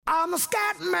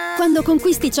Quando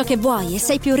conquisti ciò che vuoi e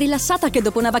sei più rilassata che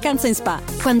dopo una vacanza in spa.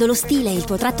 Quando lo stile è il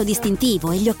tuo tratto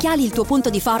distintivo e gli occhiali il tuo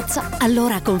punto di forza,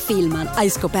 allora con Filman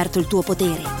hai scoperto il tuo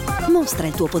potere. Mostra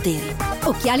il tuo potere.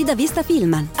 Occhiali da vista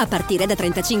Filman, a partire da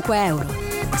 €35.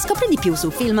 Scopri di più su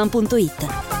filman.it.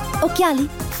 Occhiali?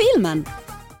 Filman.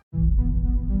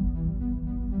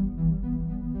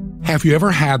 Have you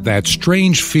ever had that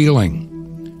strange feeling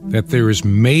that there is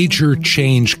major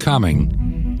change coming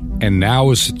and now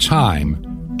is the time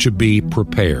to be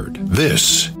prepared?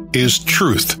 This is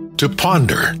Truth to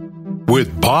Ponder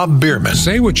with Bob Bierman.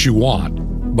 Say what you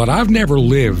want, but I've never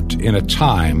lived in a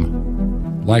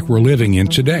time like we're living in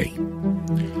today.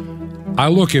 I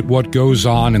look at what goes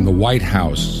on in the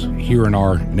Whitehouse here in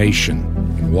our nation,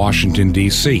 in Washington,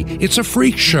 D.C. It's a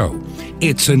freak show.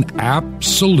 It's an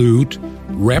absolute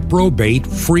reprobate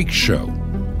freak show.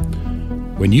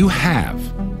 When you have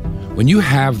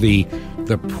the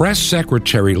press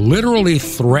secretary literally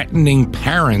threatening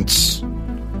parents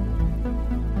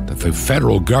that the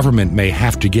federal government may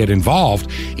have to get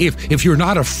involved if you're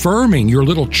not affirming your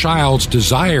little child's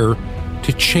desire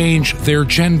to change their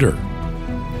gender.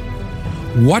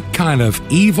 What kind of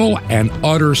evil and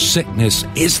utter sickness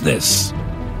is this?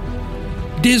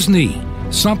 Disney,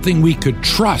 something we could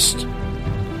trust.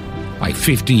 Like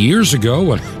 50 years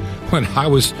ago when I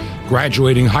was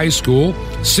graduating high school,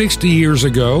 60 years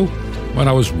ago when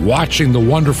I was watching the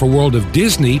wonderful world of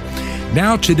Disney,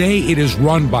 now today it is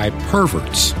run by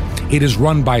perverts. It is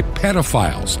run by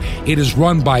pedophiles. It is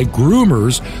run by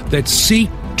groomers that seek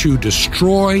to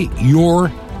destroy your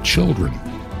children.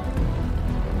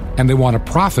 And they want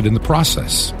to profit in the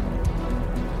process.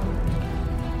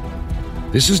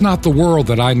 This is not the world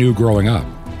that I knew growing up.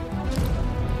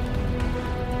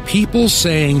 People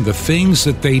saying the things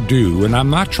that they do, and I'm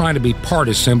not trying to be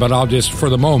partisan, but I'll just, for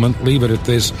the moment, leave it at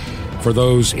this for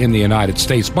those in the United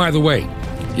States. By the way,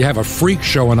 you have a freak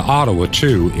show in Ottawa,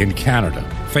 too, in Canada.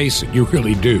 Face it, you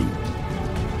really do.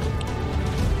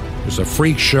 There's a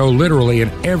freak show literally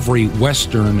in every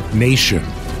Western nation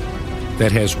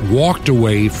that has walked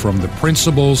away from the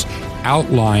principles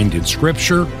outlined in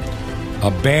Scripture,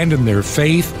 abandoned their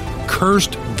faith,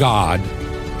 cursed God,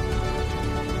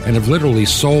 and have literally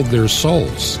sold their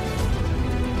souls.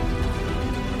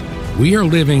 We are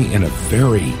living in a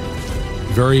very,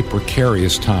 very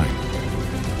precarious time.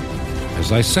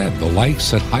 As I said, the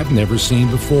likes that I've never seen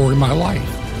before in my life.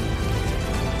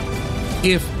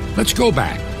 Let's go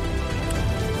back.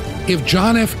 If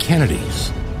John F.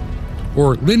 Kennedy's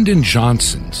or Lyndon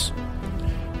Johnson's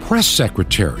press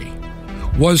secretary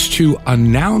was to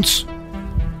announce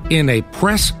in a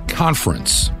press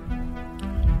conference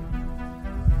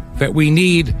that we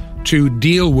need to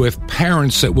deal with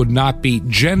parents that would not be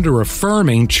gender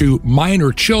affirming to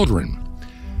minor children,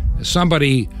 as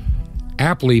somebody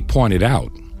aptly pointed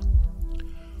out,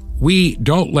 we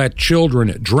don't let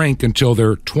children drink until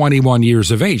they're 21 years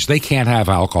of age. They can't have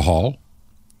alcohol.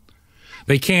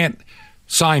 They can't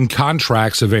sign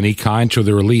contracts of any kind till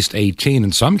they're at least 18.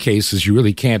 In some cases, you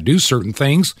really can't do certain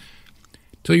things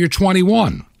till you're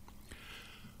 21.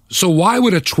 So why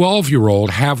would a 12-year-old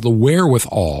have the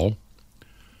wherewithal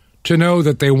to know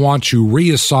that they want to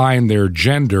reassign their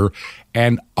gender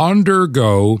and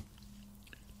undergo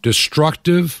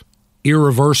destructive,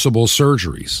 irreversible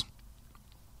surgeries?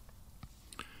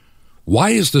 Why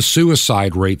is the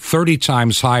suicide rate 30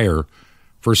 times higher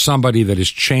for somebody that has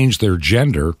changed their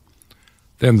gender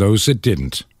than those that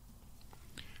didn't?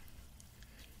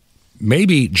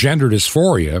 Maybe gender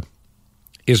dysphoria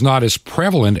is not as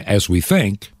prevalent as we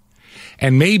think,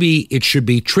 and maybe it should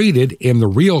be treated in the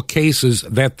real cases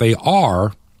that they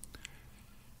are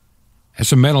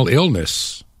as a mental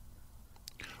illness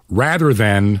rather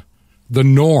than the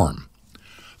norm.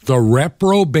 The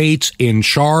reprobates in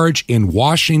charge in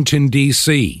Washington,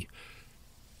 D.C.,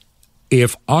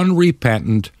 if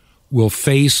unrepentant, will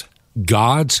face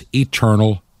God's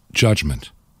eternal judgment.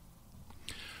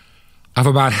 I've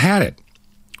about had it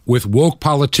with woke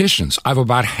politicians. I've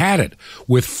about had it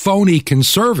with phony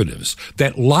conservatives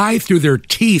that lie through their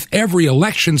teeth every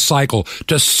election cycle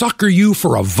to sucker you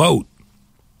for a vote.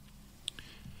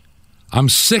 I'm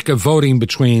sick of voting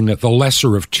between the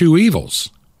lesser of two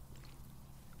evils.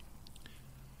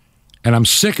 And I'm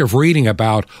sick of reading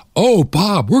about, oh,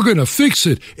 Bob, we're going to fix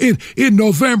it in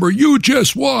November. You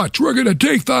just watch. We're going to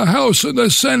take the House and the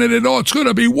Senate, and it's going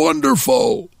to be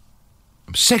wonderful.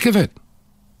 I'm sick of it.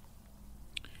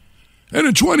 And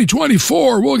in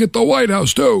 2024, we'll get the White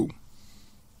House, too.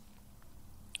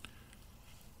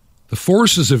 The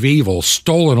forces of evil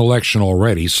stole an election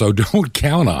already, so don't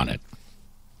count on it.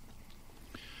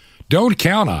 Don't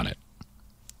count on it.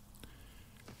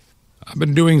 I've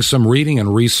been doing some reading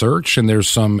and research, and there's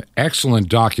some excellent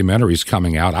documentaries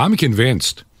coming out. I'm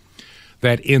convinced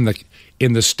that in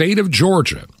the state of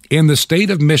Georgia, in the state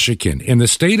of Michigan, in the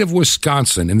state of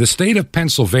Wisconsin, in the state of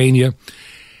Pennsylvania,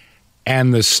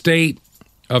 and the state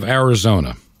of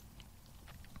Arizona,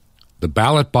 the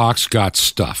ballot box got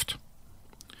stuffed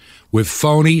with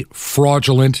phony,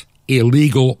 fraudulent,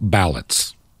 illegal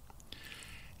ballots.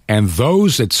 And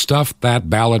those that stuffed that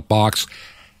ballot box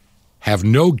have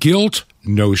no guilt,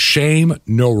 no shame,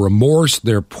 no remorse.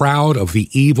 They're proud of the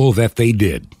evil that they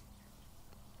did.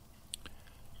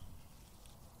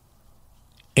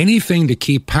 Anything to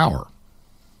keep power.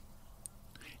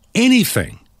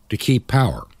 Anything to keep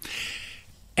power.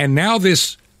 And now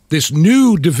this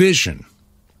new division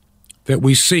that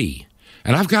we see,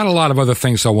 and I've got a lot of other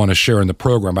things I want to share in the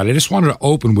program, but I just wanted to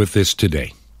open with this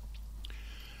today.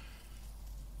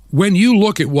 When you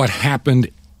look at what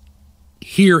happened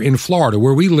here in Florida,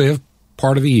 where we live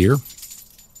part of the year,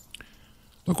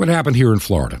 look what happened here in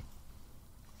Florida.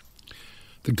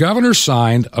 The governor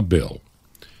signed a bill,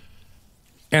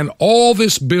 and all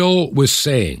this bill was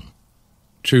saying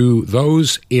to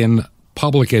those in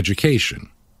public education,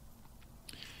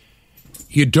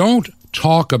 you don't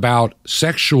talk about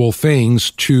sexual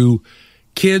things to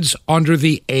kids under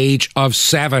the age of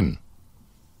 7.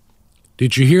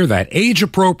 Did you hear that? Age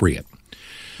appropriate.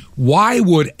 Why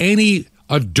would any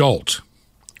adult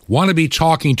want to be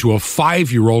talking to a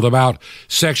 5-year-old about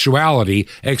sexuality,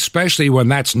 especially when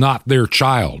that's not their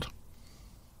child?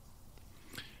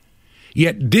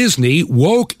 Yet Disney,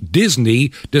 woke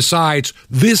Disney, decides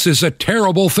this is a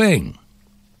terrible thing.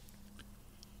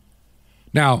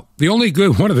 Now,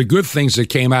 one of the good things that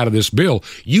came out of this bill,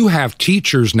 you have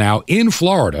teachers now in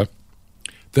Florida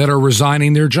that are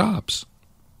resigning their jobs.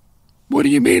 What do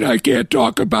you mean I can't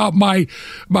talk about my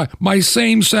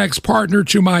same-sex partner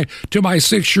to my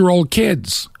 6-year-old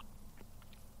kids?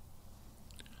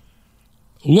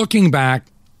 Looking back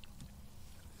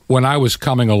when I was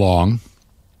coming along,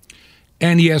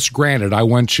 and yes, granted, I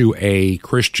went to a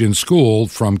Christian school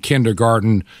from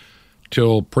kindergarten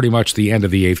till pretty much the end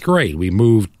of the 8th grade. We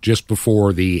moved just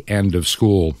before the end of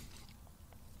school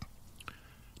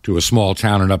to a small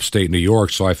town in upstate New York,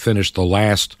 so I finished the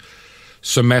last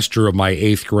semester of my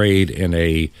 8th grade in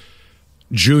a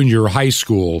junior high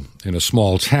school in a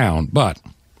small town. But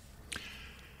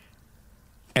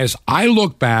as I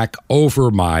look back over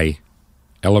my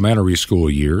elementary school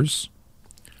years,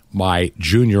 my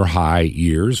junior high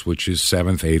years, which is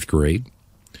 7th, 8th grade,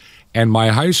 and my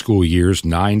high school years,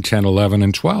 9, 10, 11,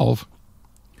 and 12,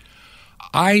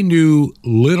 I knew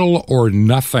little or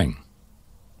nothing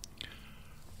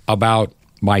about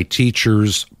my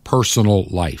teacher's personal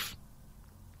life.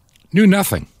 Knew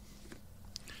nothing.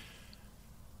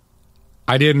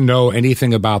 I didn't know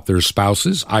anything about their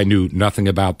spouses. I knew nothing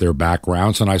about their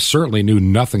backgrounds, and I certainly knew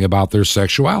nothing about their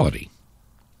sexuality.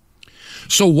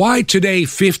 So why today,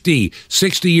 50,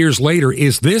 60 years later,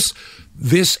 is this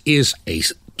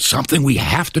is something we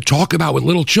have to talk about with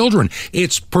little children?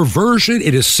 It's perversion,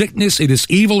 it is sickness, it is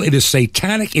evil, it is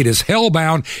satanic, it is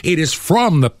hellbound, it is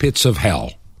from the pits of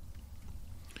hell.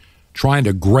 Trying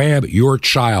to grab your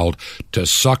child to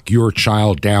suck your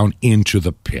child down into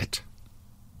the pit.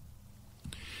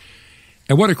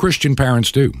 And what do Christian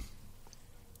parents do?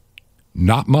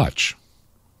 Not much.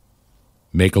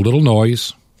 Make a little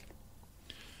noise.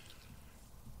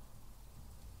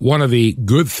 One of the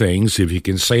good things, if you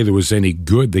can say there was any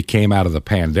good that came out of the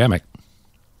pandemic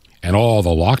and all the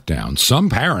lockdowns, some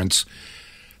parents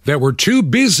that were too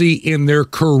busy in their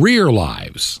career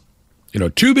lives,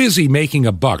 too busy making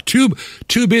a buck, too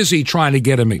busy trying to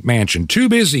get a McMansion, too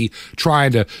busy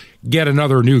trying to get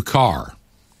another new car,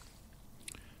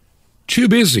 too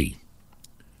busy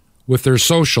with their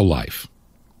social life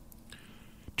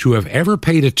to have ever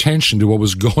paid attention to what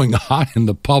was going on in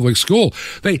the public school.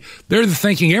 They're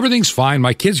thinking everything's fine.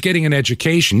 My kid's getting an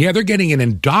education. Yeah, they're getting an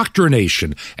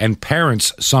indoctrination. And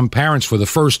some parents for the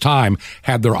first time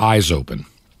had their eyes open.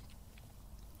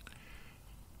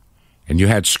 And you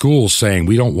had schools saying,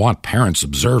 we don't want parents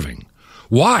observing.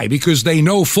 Why? Because they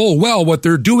know full well what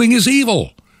they're doing is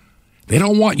evil. They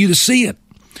don't want you to see it.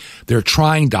 They're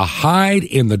trying to hide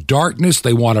in the darkness.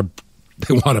 They want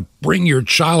to bring your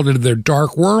child into their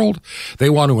dark world. They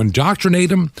want to indoctrinate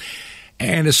them.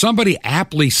 And as somebody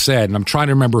aptly said, and I'm trying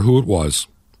to remember who it was,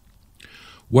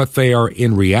 what they are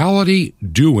in reality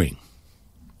doing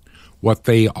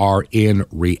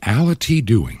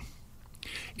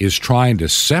is trying to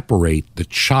separate the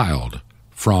child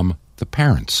from the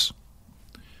parents.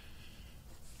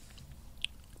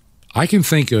 I can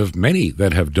think of many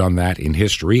that have done that in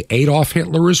history. Adolf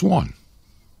Hitler is one.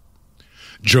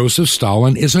 Joseph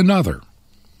Stalin is another.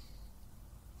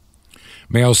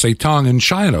 Mao Zedong in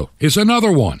China is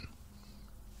another one.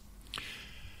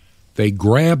 They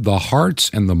grab the hearts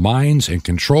and the minds and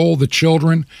control the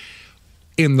children.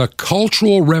 In the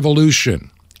Cultural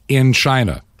Revolution in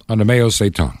China under Mao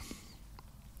Zedong,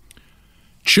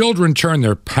 children turn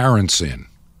their parents in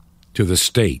to the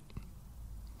state.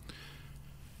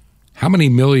 How many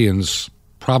millions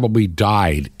probably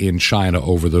died in China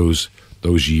over those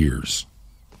years?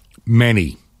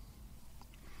 Many.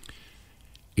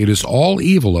 It is all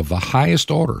evil of the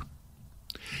highest order.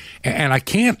 And I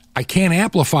can't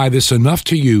amplify this enough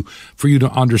to you for you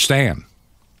to understand.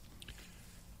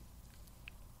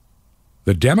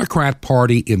 The Democrat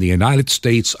Party in the United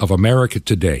States of America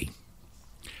today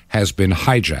has been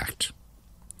hijacked.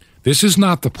 This is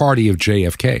not the party of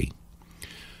JFK.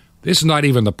 This is not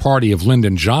even the party of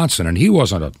Lyndon Johnson, and he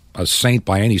wasn't a saint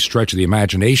by any stretch of the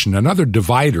imagination. Another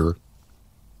divider.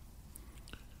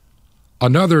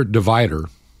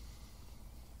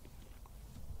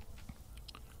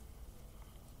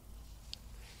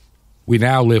 We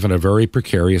now live in a very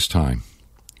precarious time.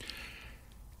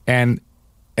 And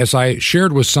as I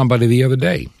shared with somebody the other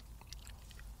day,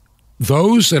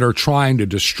 those that are trying to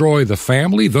destroy the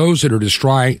family, those that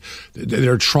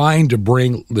are trying to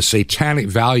bring the satanic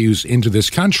values into this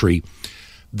country,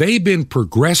 they've been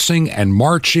progressing and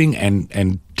marching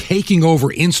and taking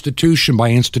over institution by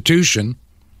institution.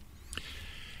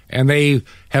 And they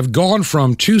have gone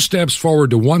from 2 steps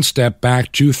forward to 1 step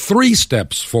back to 3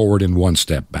 steps forward and 1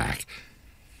 step back.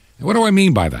 And what do I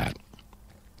mean by that?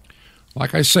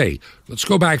 Like I say, let's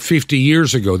go back 50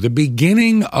 years ago, the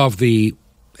beginning of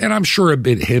and I'm sure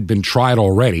it had been tried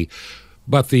already,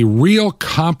 but the real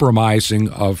compromising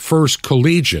of first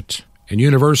collegiate and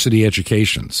university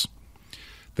educations.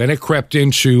 Then it crept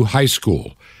into high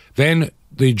school, then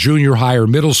the junior high or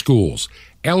middle schools,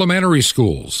 elementary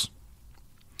schools.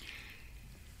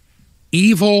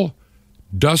 Evil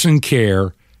doesn't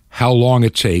care how long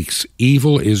it takes.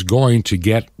 Evil is going to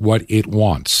get what it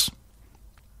wants.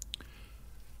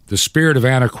 The spirit of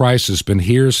Antichrist has been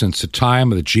here since the time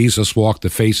that Jesus walked the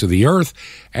face of the earth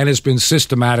and has been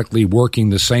systematically working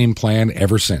the same plan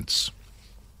ever since.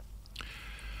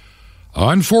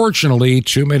 Unfortunately,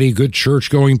 too many good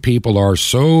church-going people are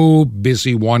so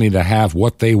busy wanting to have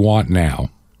what they want now,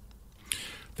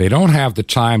 they don't have the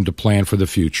time to plan for the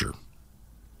future.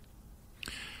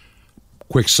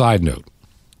 Quick side note.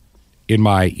 In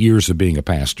my years of being a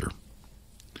pastor,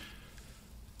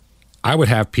 I would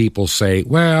have people say,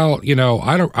 well,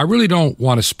 I really don't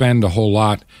want to spend a whole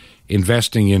lot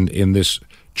investing in this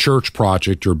church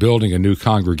project or building a new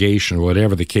congregation or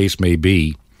whatever the case may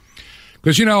be.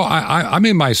 Because, I'm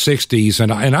in my 60s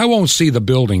and I won't see the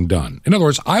building done. In other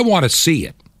words, I want to see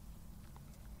it.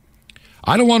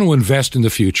 I don't want to invest in the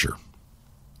future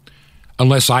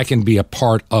unless I can be a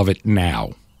part of it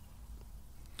now.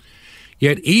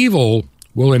 Yet evil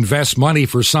will invest money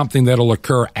for something that'll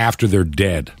occur after they're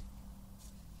dead.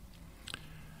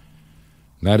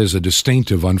 That is a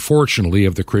distinctive, unfortunately,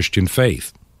 of the Christian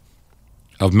faith,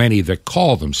 of many that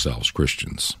call themselves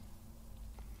Christians.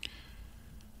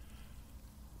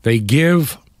 They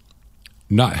give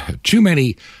not too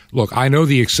many. Look, I know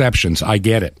the exceptions. I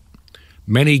get it.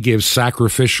 Many give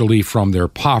sacrificially from their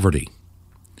poverty,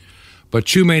 but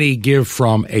too many give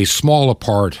from a smaller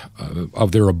part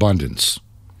of their abundance.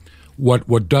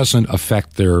 What doesn't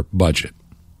affect their budget,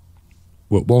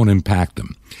 what won't impact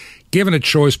them. Given a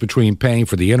choice between paying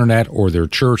for the internet or their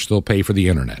church, they'll pay for the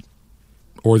internet,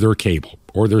 or their cable,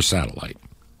 or their satellite,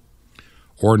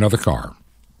 or another car,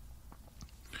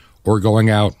 or going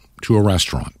out to a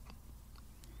restaurant.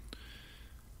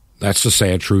 That's the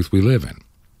sad truth we live in.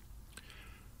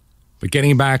 But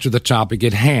getting back to the topic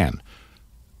at hand,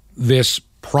 this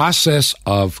process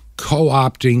of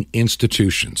co-opting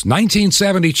institutions.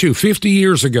 1972, 50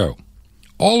 years ago,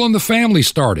 All in the Family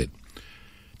started.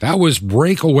 That was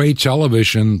breakaway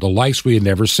television, the likes we had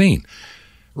never seen.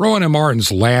 Rowan and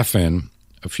Martin's Laugh-In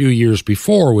a few years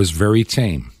before was very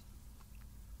tame.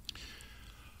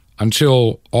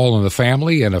 Until All in the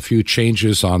Family and a few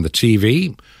changes on the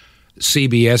TV,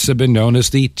 CBS had been known as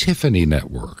the Tiffany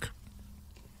Network.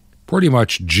 Pretty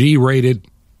much G-rated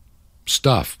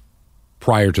stuff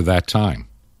prior to that time.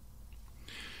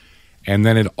 And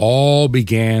then it all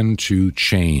began to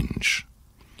change.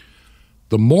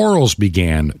 The morals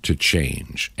began to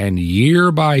change, and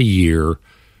year by year,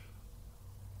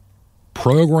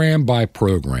 program by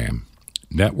program,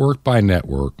 network by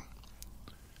network,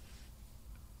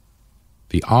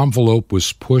 the envelope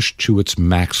was pushed to its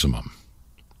maximum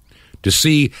to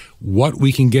see what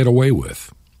we can get away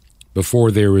with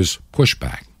before there is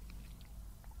pushback.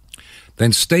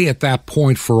 then stay at that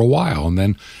point for a while, and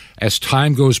then as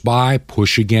time goes by,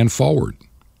 push again forward.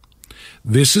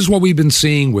 This is what we've been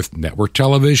seeing with network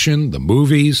television, the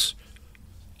movies,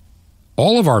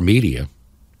 all of our media.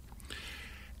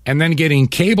 And then getting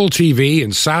cable TV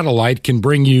and satellite can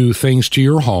bring you things to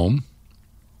your home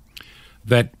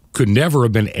that could never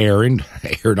have been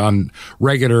aired on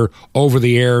regular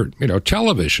over-the-air,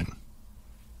 television.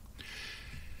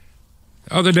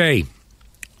 The other day,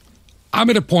 I'm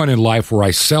at a point in life where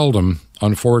I seldom,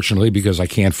 unfortunately, because I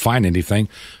can't find anything,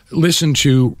 listen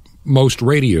to most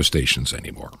radio stations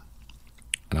anymore.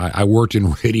 And I worked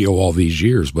in radio all these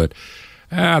years, but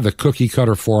the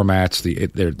cookie-cutter formats,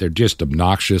 they're just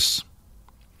obnoxious.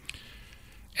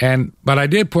 But I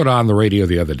did put on the radio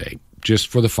the other day, just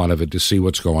for the fun of it, to see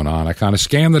what's going on. I kind of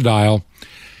scanned the dial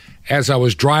as I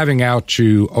was driving out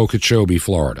to Okeechobee,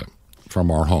 Florida, from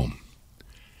our home.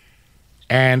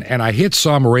 And I hit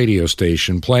some radio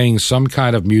station playing some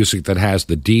kind of music that has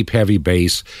the deep, heavy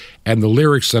bass and the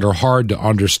lyrics that are hard to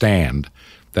understand,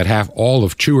 that have all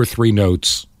of 2 or 3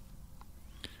 notes.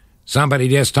 Somebody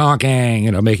just talking,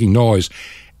 making noise.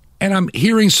 And I'm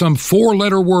hearing some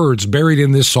 4-letter words buried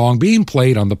in this song being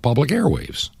played on the public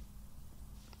airwaves.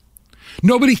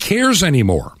 Nobody cares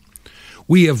anymore.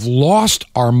 We have lost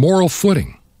our moral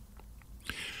footing.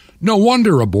 No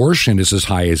wonder abortion is as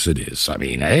high as it is. I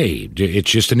mean, hey,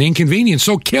 it's just an inconvenience,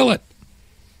 so kill it.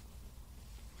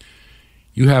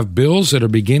 You have bills that are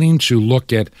beginning to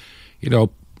look at,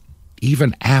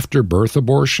 even after birth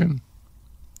abortion.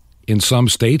 In some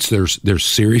states, they're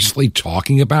seriously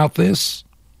talking about this.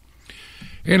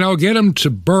 Get them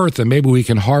to birth and maybe we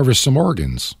can harvest some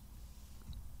organs.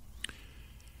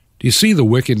 Do you see the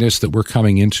wickedness that we're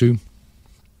coming into?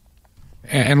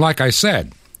 And like I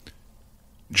said,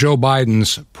 Joe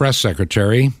Biden's press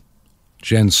secretary,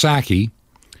 Jen Psaki,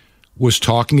 was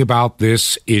talking about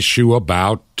this issue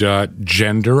about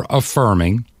gender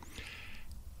affirming.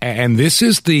 And this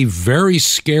is the very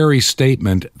scary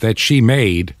statement that she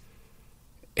made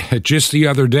just the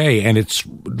other day. And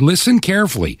listen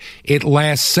carefully, it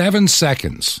lasts 7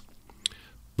 seconds.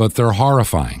 But they're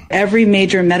horrifying. Every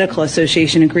major medical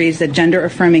association agrees that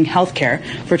gender-affirming health care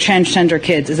for transgender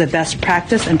kids is a best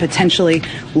practice and potentially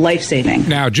life-saving.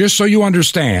 Now, just so you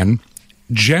understand,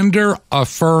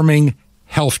 gender-affirming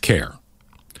health care.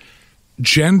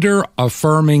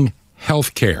 Gender-affirming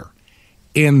health care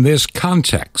in this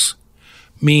context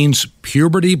means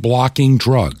puberty-blocking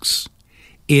drugs.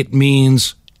 It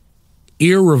means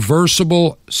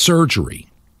irreversible surgery.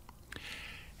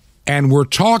 And we're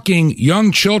talking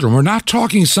young children. We're not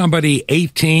talking somebody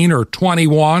 18 or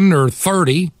 21 or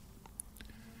 30.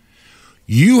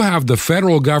 You have the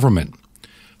federal government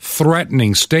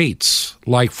threatening states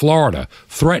like Florida,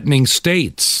 threatening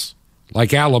states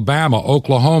like Alabama,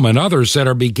 Oklahoma, and others that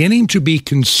are beginning to be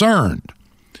concerned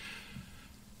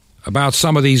about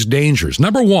some of these dangers.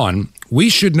 Number one, we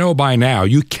should know by now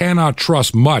you cannot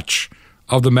trust much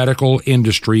of the medical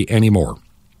industry anymore.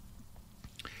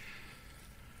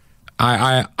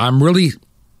 I'm really,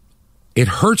 it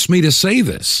hurts me to say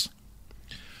this,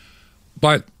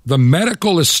 but the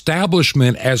medical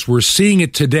establishment as we're seeing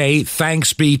it today,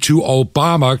 thanks be to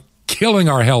Obama killing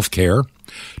our health care,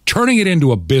 turning it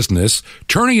into a business,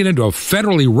 turning it into a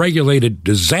federally regulated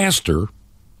disaster,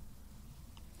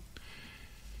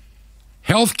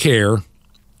 health care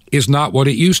is not what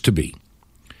it used to be.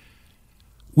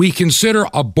 We consider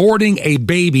aborting a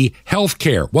baby health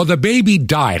care. Well, the baby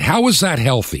died. How is that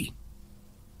healthy?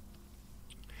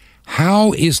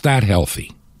 How is that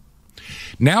healthy?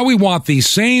 Now we want these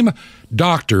same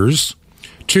doctors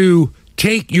to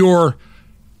take your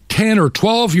 10 or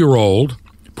 12-year-old,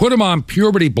 put them on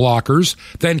puberty blockers,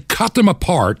 then cut them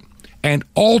apart and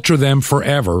alter them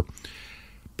forever,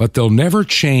 but they'll never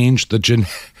change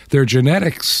their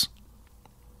genetics.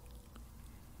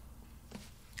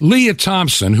 Leah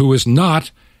Thompson, who is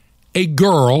not a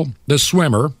girl, the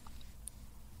swimmer,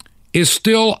 is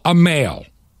still a male.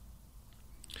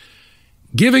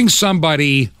 Giving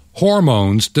somebody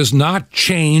hormones does not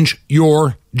change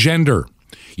your gender.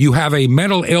 You have a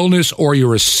mental illness or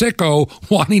you're a sicko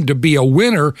wanting to be a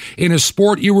winner in a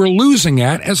sport you were losing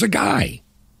at as a guy.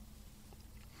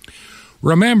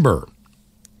 Remember,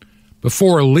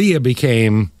 before Leah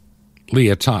became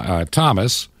Leah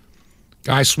Thomas,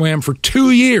 guy swam for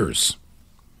 2 years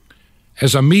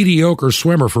as a mediocre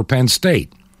swimmer for Penn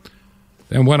State.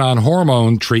 Then went on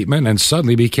hormone treatment and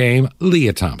suddenly became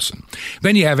Leah Thompson.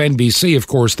 Then you have NBC, of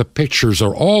course, the pictures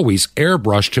are always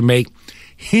airbrushed to make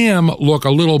him look a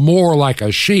little more like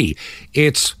a she.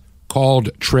 It's called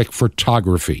trick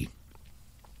photography.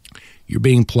 You're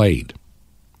being played.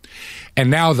 And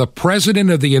now the President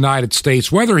of the United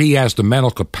States, whether he has the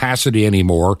mental capacity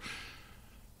anymore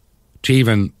to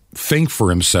even think for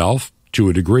himself, to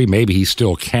a degree, maybe he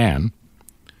still can.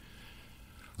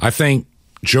 I think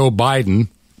Joe Biden,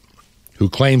 who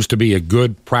claims to be a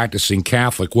good practicing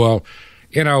Catholic, well,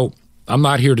 you know, I'm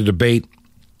not here to debate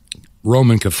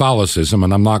Roman Catholicism,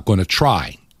 and I'm not going to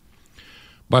try.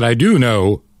 But I do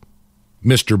know,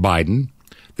 Mr. Biden,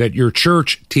 that your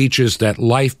church teaches that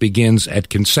life begins at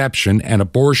conception and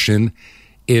abortion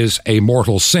is a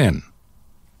mortal sin.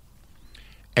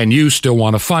 And you still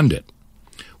want to fund it,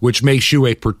 which makes you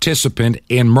a participant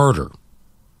in murder.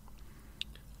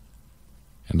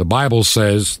 And the Bible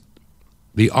says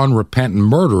the unrepentant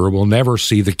murderer will never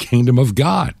see the kingdom of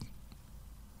God.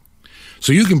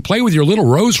 So you can play with your little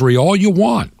rosary all you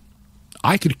want.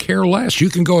 I could care less. You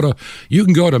can go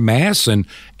to Mass and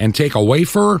take a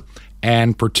wafer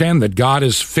and pretend that God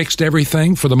has fixed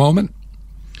everything for the moment,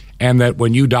 and that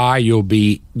when you die, you'll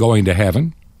be going to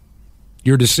heaven.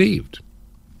 You're deceived.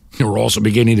 We're also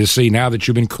beginning to see now that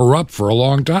you've been corrupt for a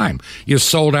long time. You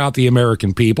sold out the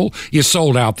American people. You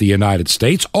sold out the United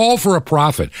States, all for a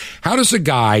profit. How does a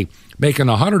guy making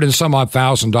 $100,000 and some odd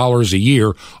a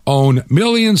year own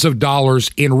millions of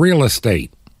dollars in real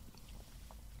estate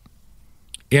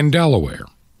in Delaware?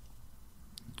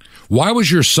 Why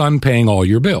was your son paying all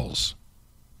your bills?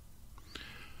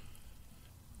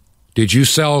 Did you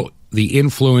sell the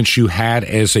influence you had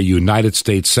as a United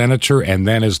States senator and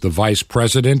then as the vice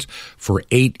president for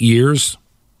 8 years?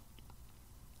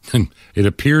 And it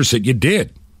appears that you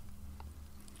did.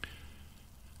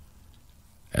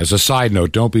 As a side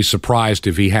note, don't be surprised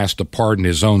if he has to pardon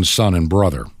his own son and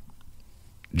brother,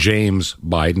 James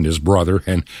Biden, his brother,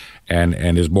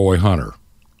 and his boy Hunter.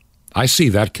 I see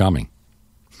that coming.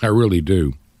 I really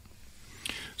do.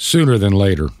 Sooner than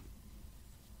later.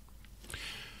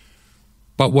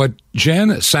 But what Jen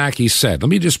Psaki said, let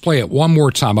me just play it one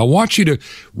more time. I want you to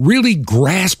really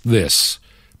grasp this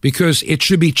because it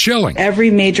should be chilling. Every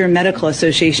major medical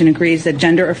association agrees that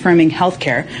gender-affirming health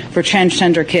care for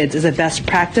transgender kids is a best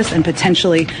practice and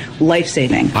potentially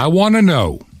life-saving. I want to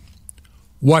know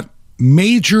what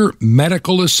major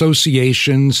medical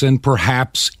associations and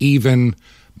perhaps even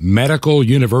medical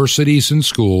universities and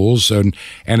schools and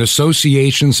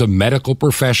associations of medical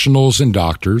professionals and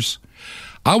doctors,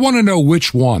 I want to know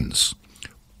which ones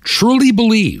truly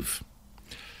believe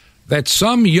that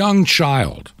some young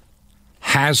child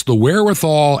has the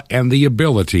wherewithal and the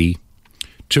ability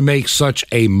to make such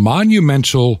a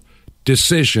monumental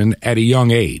decision at a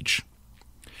young age,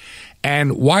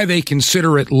 and why they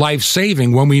consider it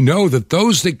life-saving when we know that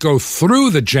those that go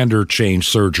through the gender change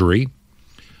surgery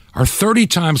are 30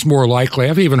 times more likely,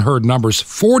 I've even heard numbers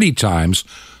 40 times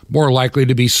more likely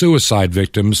to be suicide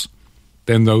victims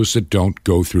than those that don't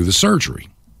go through the surgery.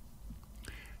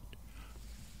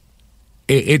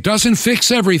 It doesn't fix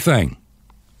everything.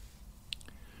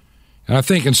 And I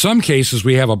think in some cases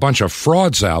we have a bunch of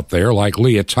frauds out there like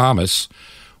Leah Thomas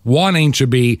wanting to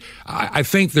be, I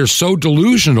think they're so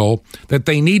delusional that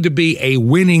they need to be a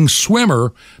winning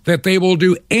swimmer that they will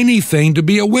do anything to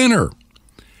be a winner.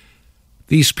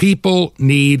 These people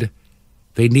need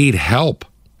help.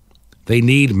 They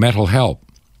need mental help.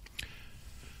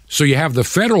 So you have the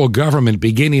federal government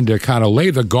beginning to kind of lay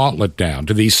the gauntlet down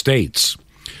to these states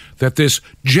that this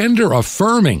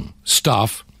gender-affirming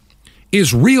stuff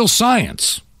is real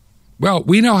science. Well,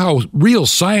 we know how real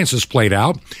science is played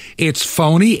out. It's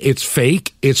phony, it's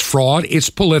fake, it's fraud, it's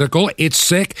political, it's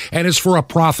sick, and it's for a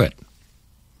profit.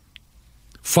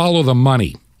 Follow the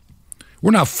money.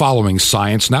 We're not following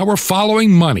science now. We're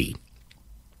following money.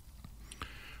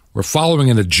 We're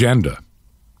following an agenda.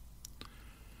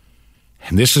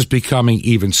 And this is becoming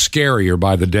even scarier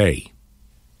by the day.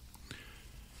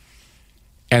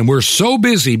 And we're so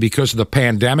busy because of the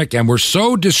pandemic, and we're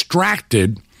so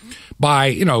distracted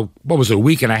by, what was it, a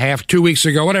week and a half, 2 weeks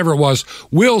ago, whatever it was,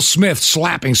 Will Smith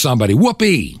slapping somebody.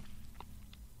 Whoopee.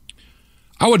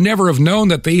 I would never have known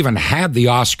that they even had the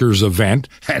Oscars event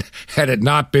had it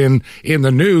not been in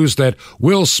the news that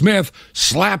Will Smith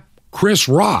slapped Chris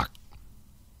Rock.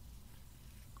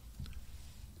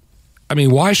 I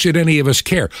mean, why should any of us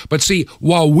care? But see,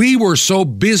 while we were so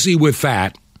busy with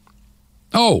that,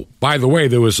 oh, by the way,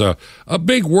 there was a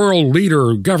big world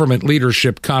government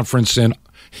leadership conference in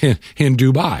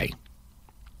Dubai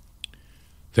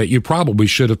that you probably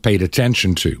should have paid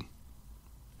attention to.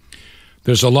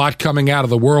 There's a lot coming out of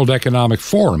the World Economic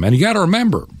Forum, and you got to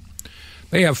remember,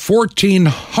 they have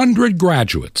 1,400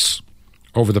 graduates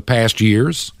over the past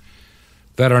years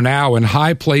that are now in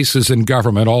high places in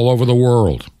government all over the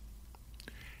world,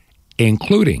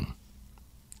 including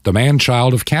the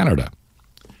man-child of Canada,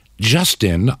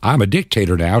 Justin, I'm a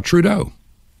dictator now, Trudeau.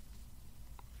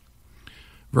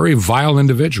 Very vile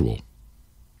individual.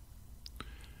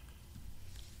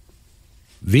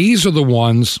 These are the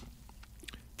ones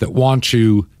that want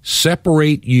to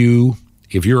separate you,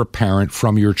 if you're a parent,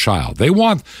 from your child. They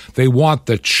want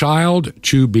the child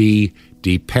to be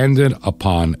dependent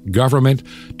upon government,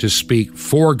 to speak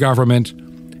for government,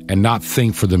 and not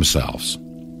think for themselves.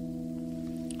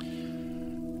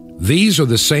 These are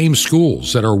the same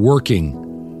schools that are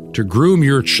working to groom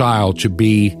your child to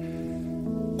be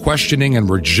questioning and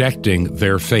rejecting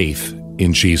their faith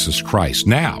in Jesus Christ.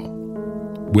 Now,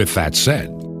 with that said,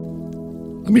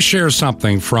 let me share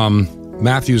something from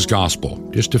Matthew's Gospel,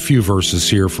 just a few verses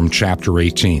here from chapter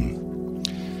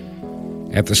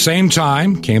 18. At the same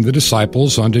time came the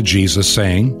disciples unto Jesus,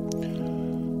 saying,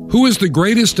 Who is the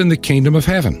greatest in the kingdom of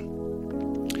heaven?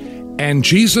 And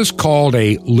Jesus called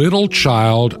a little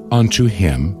child unto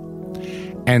him,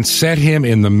 and set him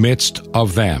in the midst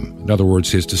of them, in other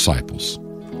words, his disciples,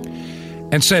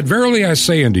 and said, Verily I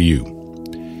say unto you,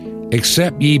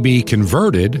 except ye be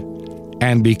converted,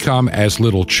 and become as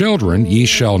little children, ye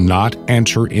shall not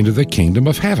enter into the kingdom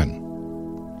of heaven.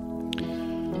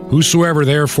 Whosoever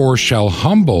therefore shall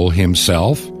humble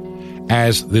himself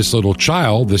as this little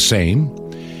child, the same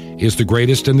is the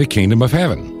greatest in the kingdom of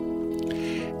heaven.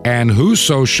 And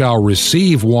whoso shall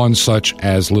receive one such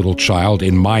as little child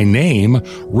in my name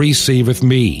receiveth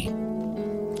me.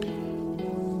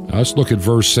 Now let's look at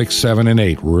verse 6, 7, and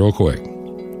 8 real quick.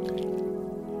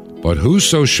 But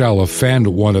whoso shall offend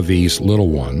one of these little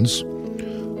ones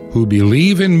who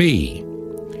believe in me,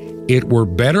 it were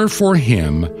better for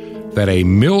him that a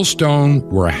millstone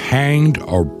were hanged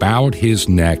about his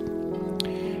neck,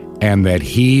 and that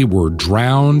he were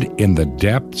drowned in the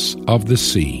depths of the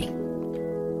sea.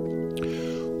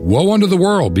 Woe unto the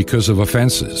world because of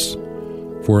offenses,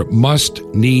 for it must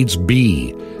needs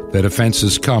be that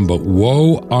offenses come, but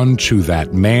woe unto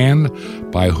that man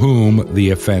by whom the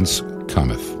offense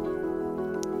cometh.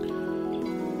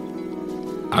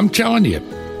 I'm telling you,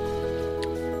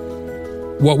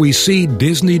 what we see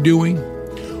Disney doing,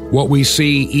 what we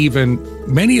see even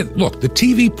look, the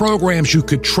TV programs you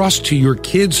could trust to your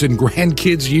kids and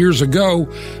grandkids years ago,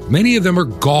 many of them are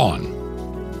gone.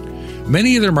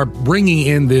 Many of them are bringing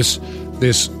in this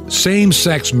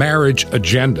same-sex marriage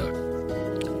agenda.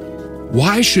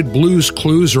 Why should Blue's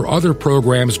Clues or other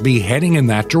programs be heading in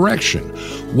that direction?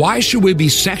 Why should we be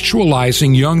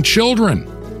sexualizing young children?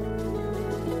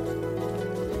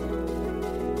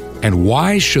 And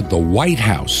why should the White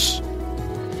House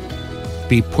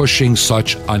be pushing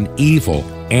such an evil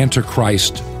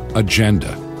Antichrist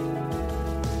agenda?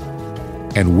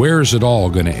 And where is it all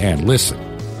going to end? Listen,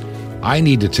 I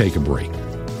need to take a break.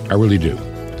 I really do.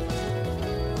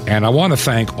 And I want to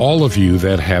thank all of you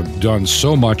that have done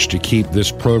so much to keep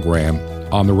this program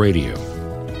on the radio.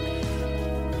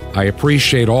 I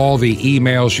appreciate all the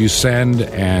emails you send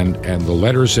and the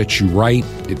letters that you write.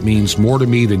 It means more to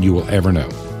me than you will ever know.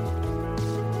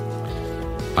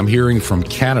 I'm hearing from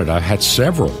Canada. I had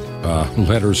several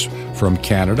letters from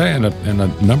Canada and a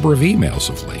number of emails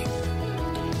of late.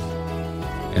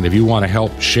 And if you want to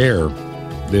help share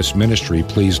this ministry,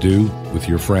 please do with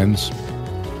your friends.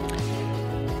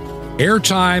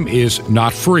 Airtime is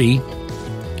not free.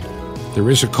 There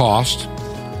is a cost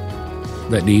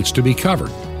that needs to be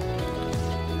covered.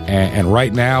 And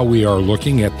right now we are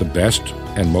looking at the best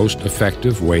and most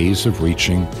effective ways of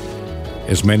reaching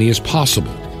as many as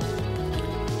possible.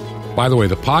 By the way,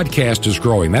 the podcast is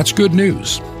growing. That's good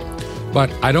news. But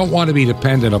I don't want to be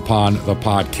dependent upon the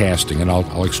podcasting, and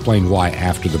I'll explain why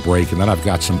after the break, and then I've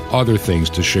got some other things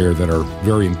to share that are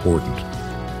very important.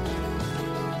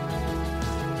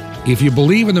 If you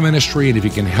believe in the ministry and if you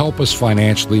can help us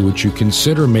financially, would you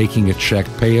consider making a check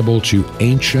payable to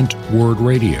Ancient Word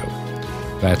Radio?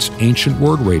 That's Ancient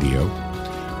Word Radio.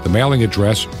 The mailing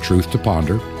address, Truth to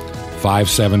Ponder,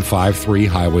 5753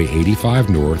 Highway 85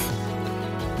 North,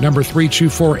 number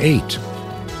 3248.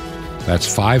 That's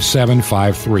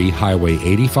 5753 Highway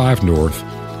 85 North,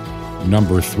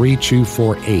 number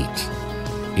 3248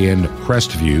 in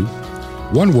Crestview.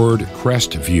 One word,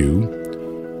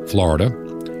 Crestview, Florida.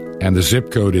 And the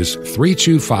zip code is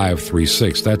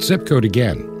 32536. That zip code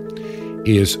again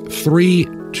is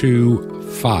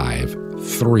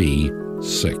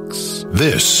 32536.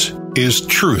 This is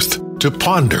Truth to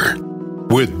Ponder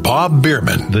with Bob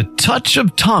Bierman. The Touch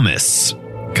of Thomas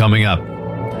coming up.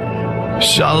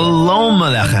 Shalom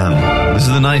Aleichem. This is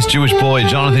the nice Jewish boy,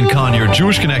 Jonathan Kahn, your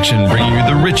Jewish connection, bringing you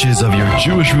the riches of your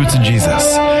Jewish roots in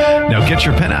Jesus. Now get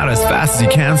your pen out as fast as you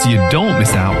can so you don't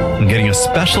miss out on getting a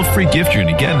special free gift you're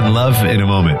going to get and love in a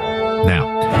moment.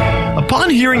 Now, Upon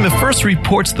hearing the first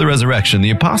reports of the resurrection,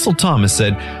 the Apostle Thomas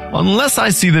said, "Unless I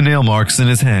see the nail marks in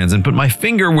his hands and put my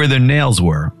finger where their nails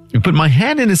were, and put my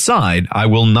hand in his side, I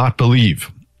will not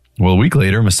believe." Well, a week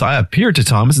later, Messiah appeared to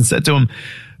Thomas and said to him,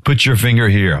 "Put your finger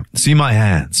here. See my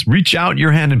hands. Reach out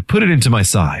your hand and put it into my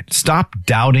side. Stop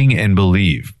doubting and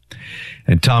believe."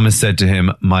 And Thomas said to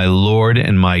him, "My Lord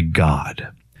and my God."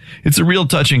 It's a real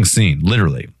touching scene,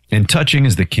 literally. And touching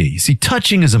is the key. See,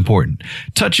 touching is important.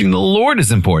 Touching the Lord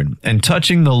is important. And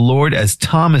touching the Lord as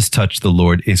Thomas touched the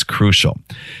Lord is crucial.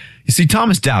 You see,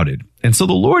 Thomas doubted. And so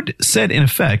the Lord said, in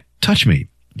effect, "Touch me."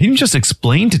 He didn't just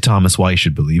explain to Thomas why he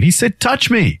should believe. He said, "Touch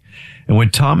me." And when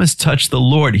Thomas touched the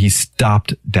Lord, he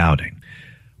stopped doubting.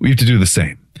 We have to do the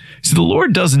same. See, the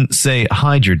Lord doesn't say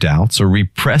hide your doubts or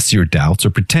repress your doubts or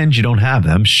pretend you don't have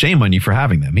them. Shame on you for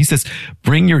having them. He says,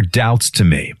 bring your doubts to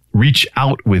me. Reach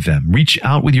out with them. Reach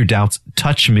out with your doubts.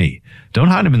 Touch me. Don't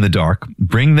hide them in the dark.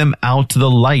 Bring them out to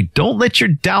the light. Don't let your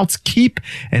doubts keep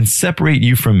and separate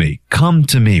you from me. Come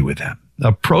to me with them.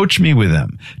 Approach me with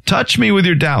them. Touch me with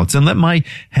your doubts and let my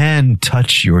hand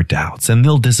touch your doubts and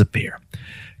they'll disappear.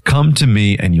 Come to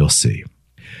me and you'll see.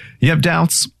 You have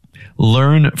doubts?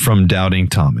 Learn from doubting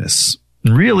Thomas.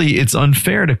 Really, it's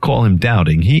unfair to call him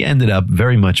doubting. He ended up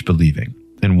very much believing.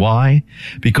 And why?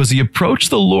 Because he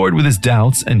approached the Lord with his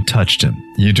doubts and touched him.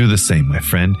 You do the same, my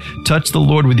friend. Touch the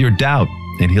Lord with your doubt,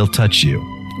 and he'll touch you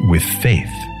with faith.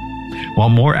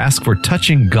 Want more? Ask for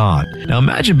Touching God. Now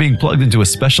imagine being plugged into a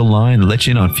special line that lets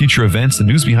you in on future events, the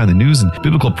news behind the news, and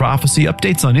biblical prophecy,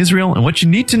 updates on Israel, and what you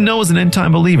need to know as an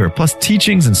end-time believer, plus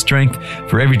teachings and strength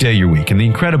for every day of your week. And the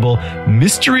incredible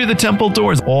Mystery of the Temple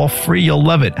Doors, all free. You'll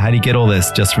love it. How do you get all this?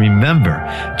 Just remember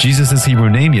Jesus' Hebrew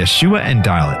name, Yeshua, and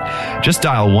dial it. Just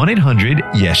dial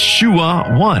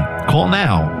 1-800-YESHUA-1. Call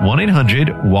now,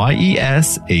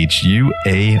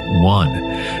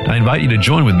 1-800-YESHUA-1. I invite you to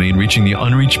join with me in reaching the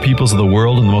unreached peoples of the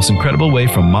world in the most incredible way,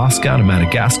 from Moscow to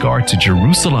Madagascar to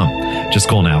Jerusalem. Just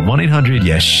call now,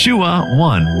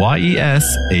 1-800-YESHUA-1,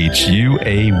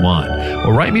 YESHUA-1.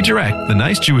 Or write me direct, The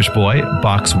Nice Jewish Boy,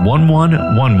 Box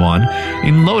 1111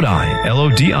 in Lodi,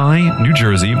 Lodi, New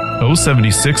Jersey,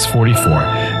 07644.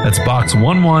 That's Box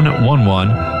 1111,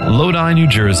 Lodi, New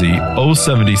Jersey,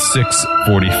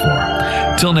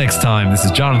 07644. Till next time, this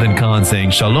is Jonathan Kahn saying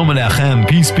Shalom Aleichem,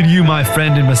 peace be to you, my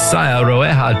friend in Messiah,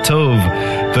 Roeh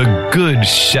HaTov, the Good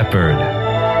Shepherd.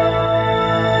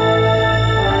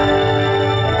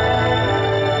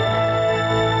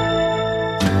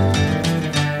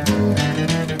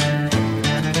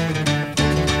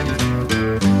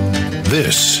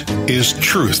 This is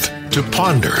Truth to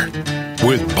Ponder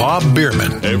with Bob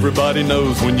Bierman. Everybody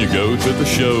knows when you go to the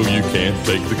show, you can't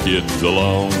take the kids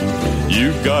along.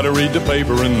 You've got to read the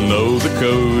paper and know the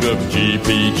code of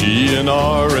GPG and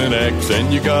R and X,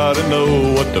 and you got to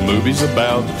know what the movie's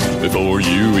about before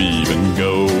you even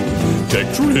go.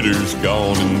 Tex Ritter's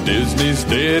gone and Disney's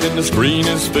dead and the screen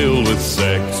is filled with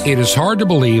sex. It is hard to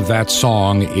believe that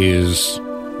song is,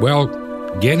 well,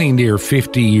 getting near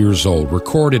 50 years old,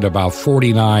 recorded about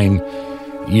 49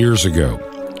 years ago.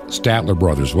 Statler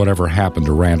Brothers, Whatever Happened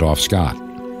to Randolph Scott.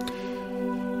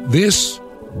 This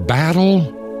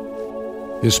battle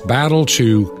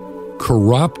to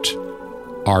corrupt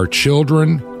our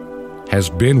children has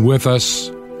been with us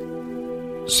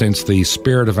since the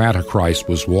spirit of Antichrist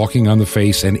was walking on the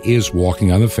face and is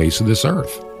walking on the face of this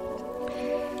earth.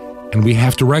 And we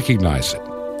have to recognize it.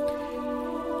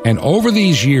 And over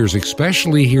these years,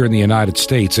 especially here in the United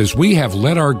States, as we have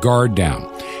let our guard down,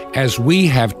 as we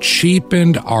have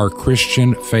cheapened our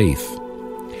Christian faith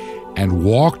and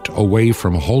walked away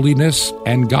from holiness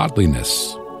and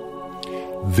godliness,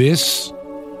 this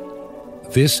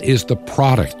is the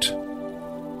product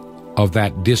of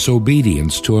that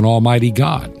disobedience to an almighty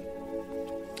God.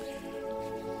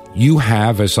 You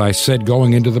have, as I said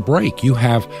going into the break, you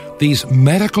have these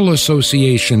medical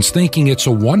associations thinking it's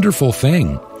a wonderful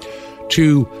thing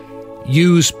to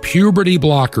use puberty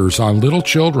blockers on little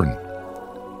children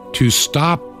to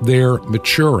stop their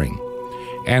maturing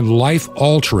and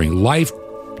life-altering,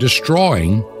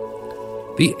 life-destroying.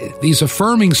 These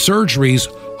affirming surgeries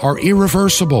are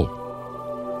irreversible.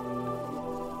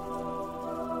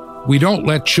 We don't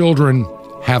let children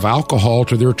have alcohol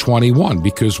till they're 21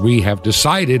 because we have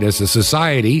decided as a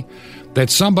society that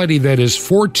somebody that is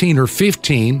 14 or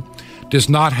 15 does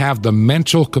not have the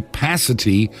mental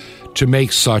capacity to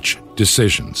make such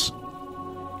decisions.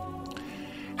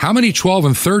 How many 12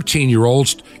 and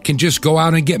 13-year-olds can just go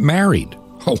out and get married?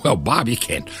 Oh, well, Bob,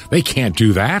 they can't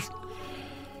do that.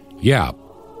 Yeah,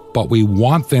 but we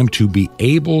want them to be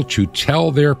able to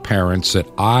tell their parents that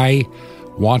I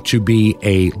want to be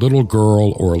a little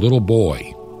girl or a little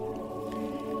boy.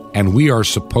 and we are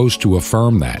supposed to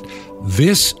affirm that.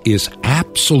 This is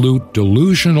absolute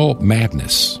delusional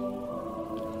madness.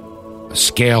 A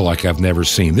scale like I've never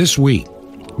seen. This week,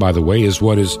 by the way, is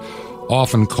what is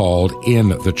often called in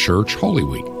the church Holy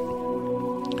Week.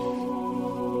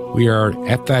 We are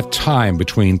at that time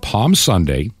between Palm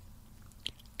Sunday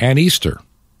and Easter,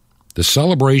 the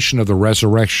celebration of the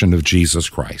resurrection of Jesus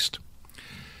Christ.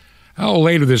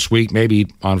 Later this week, maybe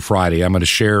on Friday, I'm going to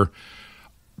share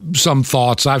some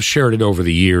thoughts. I've shared it over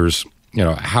the years,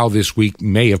 how this week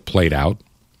may have played out.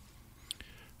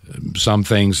 Some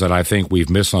things that I think we've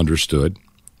misunderstood.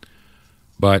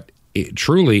 But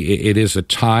truly, it is a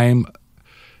time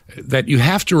that you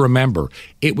have to remember.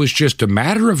 It was just a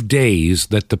matter of days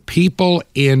that the people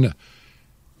in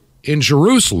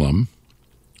Jerusalem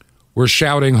were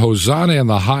shouting, Hosanna in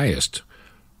the highest.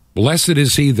 Blessed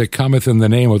is he that cometh in the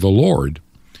name of the Lord.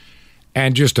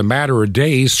 And just a matter of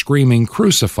days screaming,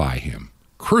 crucify him,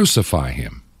 crucify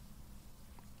him.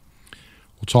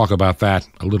 We'll talk about that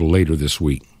a little later this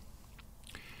week.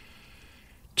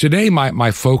 Today,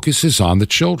 my focus is on the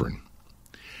children.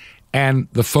 And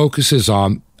the focus is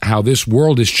on how this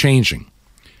world is changing.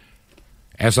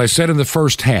 As I said in the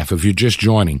first half, if you're just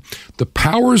joining, the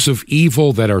powers of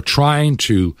evil that are trying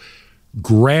to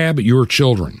grab your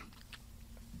children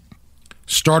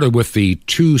started with the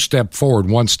 2-step forward,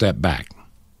 1 step back.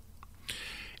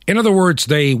 In other words,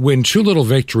 they win 2 little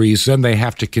victories, then they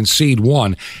have to concede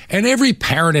 1. And every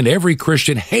parent and every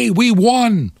Christian, hey, we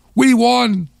won. We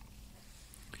won.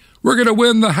 We're going to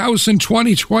win the House in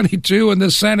 2022 and the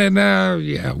Senate.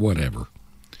 Whatever.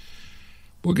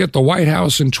 We'll get the White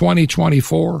House in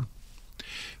 2024.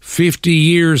 50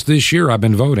 years this year I've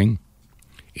been voting.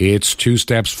 It's 2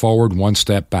 steps forward, 1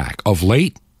 step back. Of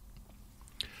late,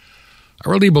 I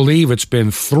really believe it's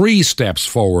been 3 steps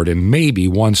forward and maybe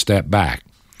 1 step back.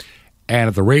 And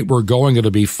at the rate we're going, it'll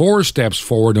be 4 steps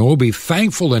forward, and we'll be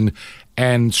thankful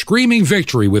and screaming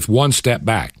victory with 1 step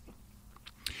back.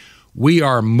 We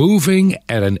are moving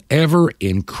at an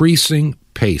ever-increasing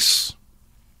pace.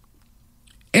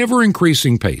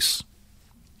 Ever-increasing pace.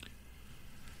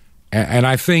 And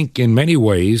I think in many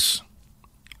ways,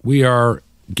 we are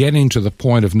getting to the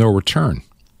point of no return.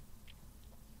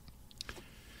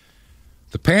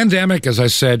 The pandemic, as I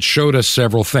said, showed us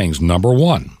several things. Number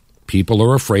 1, people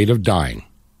are afraid of dying.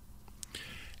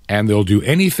 And they'll do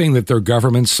anything that their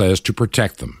government says to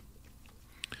protect them.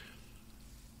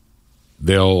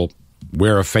 They'll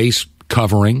wear a face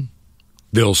covering.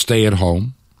 They'll stay at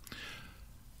home.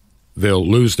 They'll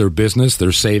lose their business,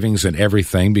 their savings, and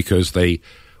everything because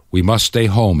we must stay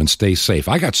home and stay safe.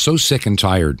 I got so sick and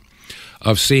tired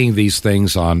of seeing these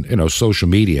things on, social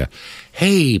media.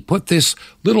 Hey, put this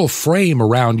little frame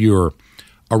around your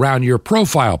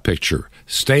profile picture.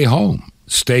 Stay home.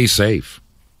 Stay safe.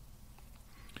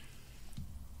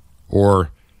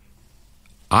 Or,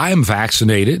 I'm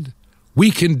vaccinated. We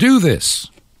can do this.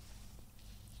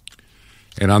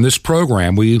 And on this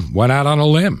program, we went out on a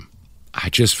limb. I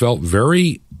just felt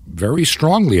very, very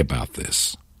strongly about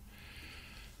this.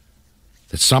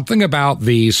 That something about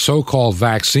these so-called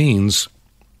vaccines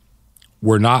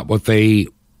were not what they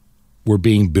were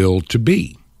being billed to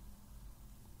be.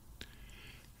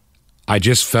 I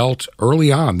just felt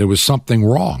early on there was something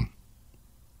wrong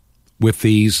with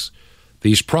these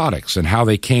products and how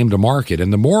they came to market.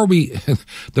 And the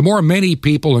more many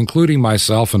people, including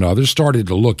myself and others, started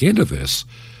to look into this,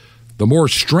 the more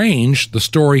strange the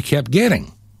story kept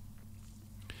getting.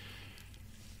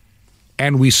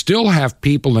 And we still have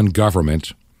people in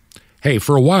government. Hey,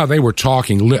 for a while they were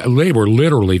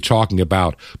literally talking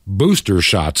about booster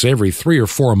shots every 3 or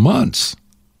 4 months.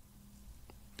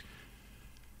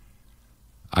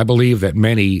 I believe that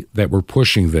many that were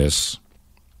pushing this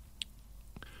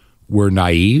were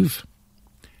naive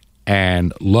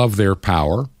and loved their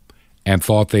power and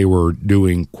thought they were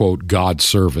doing, quote, God's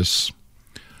service.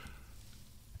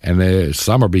 And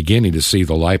some are beginning to see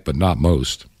the light, but not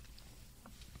most.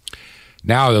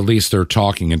 Now, at least they're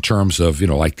talking in terms of,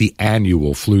 like the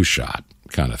annual flu shot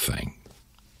kind of thing.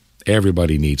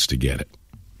 Everybody needs to get it.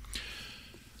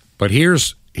 But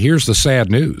here's the sad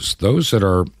news. Those that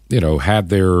are, had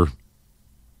their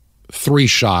 3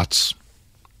 shots,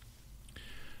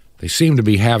 they seem to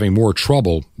be having more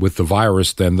trouble with the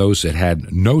virus than those that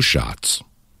had no shots.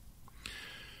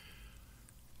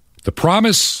 The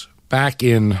promise back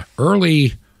in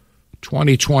early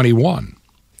 2021,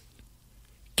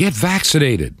 get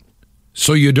vaccinated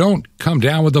so you don't come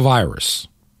down with the virus.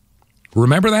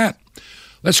 Remember that?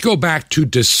 Let's go back to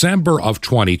December of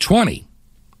 2020.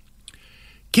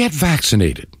 Get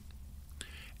vaccinated,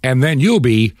 and then you'll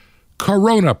be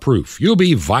corona-proof. You'll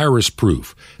be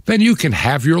virus-proof. Then you can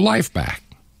have your life back.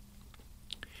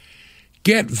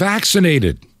 Get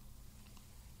vaccinated.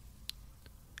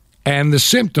 And the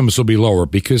symptoms will be lower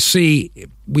because, see,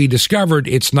 we discovered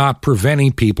it's not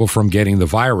preventing people from getting the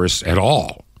virus at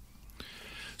all.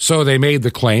 So they made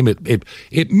the claim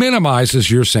it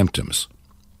minimizes your symptoms.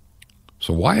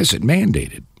 So why is it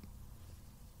mandated?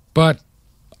 But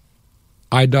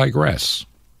I digress.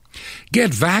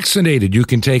 Get vaccinated. You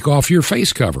can take off your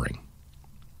face covering.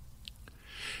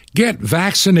 Get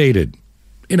vaccinated.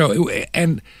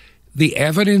 And the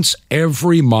evidence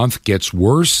every month gets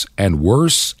worse and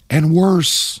worse and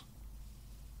worse.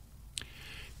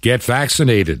 Get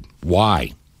vaccinated.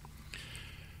 Why?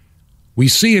 We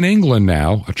see in England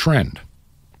now a trend.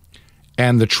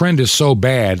 And the trend is so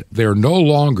bad, they're no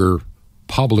longer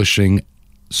publishing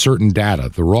certain data.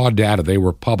 The raw data they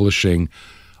were publishing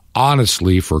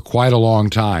honestly for quite a long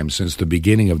time since the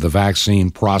beginning of the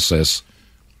vaccine process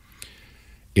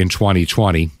in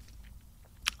 2020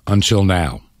 until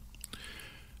now.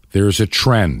 There's a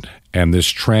trend, and this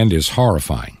trend is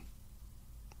horrifying.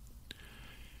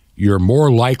 You're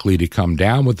more likely to come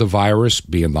down with the virus,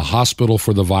 be in the hospital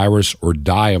for the virus, or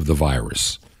die of the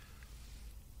virus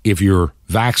if you're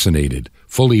vaccinated,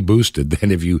 fully boosted,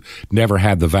 than if you never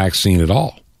had the vaccine at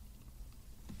all.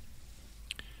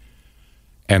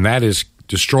 And that is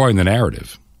destroying the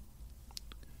narrative.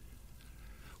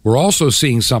 We're also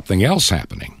seeing something else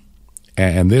happening,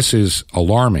 and this is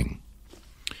alarming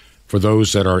for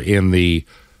those that are in the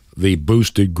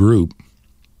boosted group.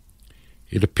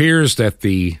 It appears that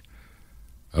the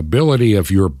ability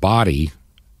of your body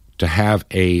to have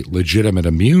a legitimate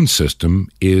immune system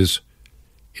is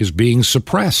being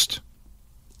suppressed.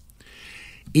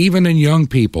 Even in young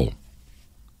people,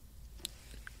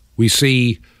 we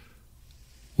see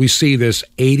this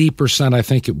 80%, I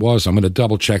think it was. I'm going to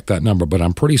double check that number, but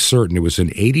I'm pretty certain it was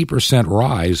an 80%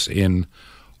 rise in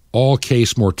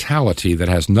all-case mortality that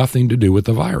has nothing to do with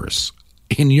the virus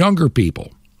in younger people.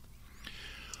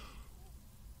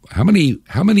 How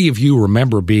many of you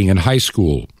remember being in high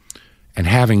school and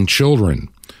having children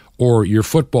or your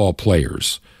football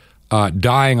players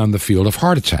dying on the field of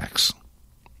heart attacks?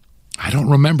 I don't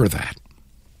remember that.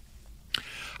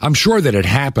 I'm sure that it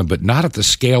happened, but not at the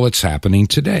scale it's happening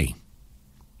today.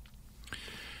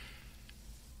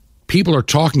 People are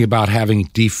talking about having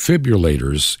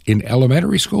defibrillators in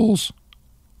elementary schools.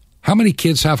 How many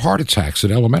kids have heart attacks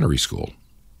at elementary school?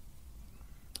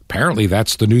 Apparently,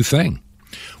 that's the new thing.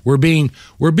 We're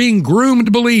being groomed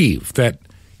to believe that,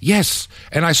 yes,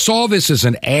 and I saw this as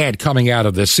an ad coming out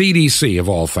of the CDC of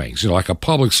all things, like a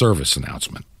public service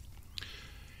announcement.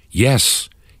 Yes,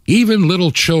 even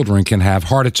little children can have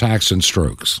heart attacks and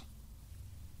strokes.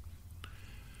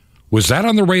 Was that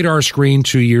on the radar screen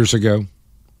 2 years ago?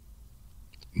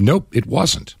 Nope, it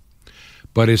wasn't.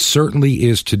 But it certainly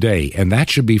is today, and that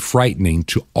should be frightening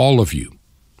to all of you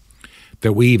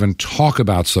that we even talk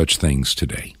about such things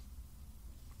today.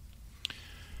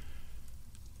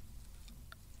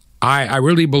 I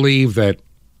really believe that,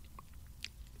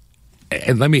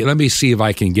 and let me see if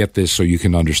I can get this so you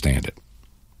can understand it.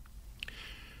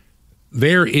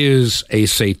 There is a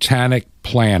satanic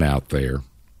plan out there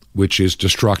which is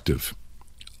destructive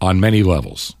on many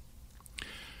levels.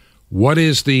 What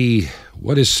is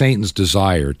Satan's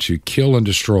desire? To kill and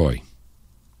destroy.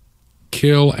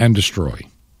 Kill and destroy.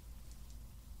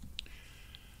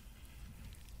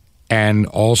 And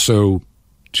also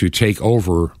to take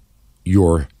over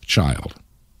your child.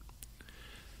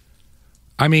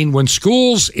 I mean, when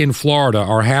schools in Florida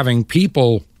are having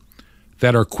people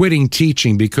that are quitting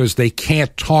teaching because they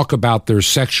can't talk about their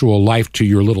sexual life to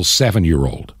your little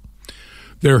 7-year-old.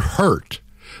 They're hurt.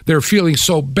 They're feeling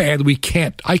so bad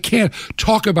I can't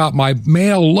talk about my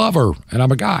male lover, and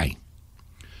I'm a guy.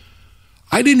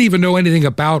 I didn't even know anything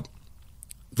about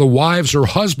the wives or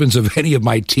husbands of any of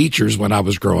my teachers when I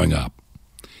was growing up.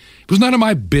 It was none of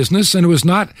my business, and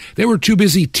they were too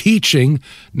busy teaching,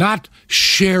 not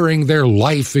sharing their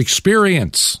life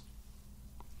experience.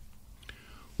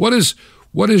 What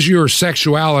does your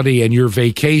sexuality and your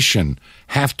vacation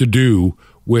have to do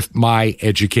with my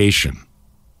education?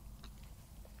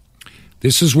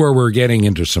 This is where we're getting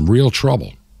into some real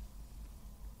trouble.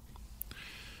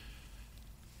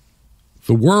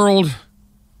 The world,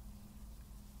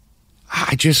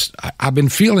 I've been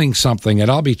feeling something,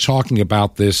 and I'll be talking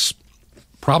about this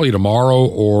probably tomorrow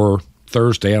or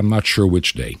Thursday. I'm not sure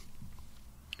which day.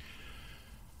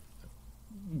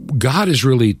 God is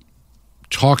really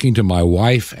talking to my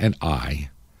wife and I,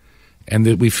 and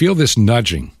that we feel this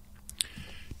nudging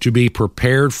to be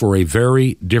prepared for a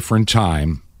very different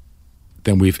time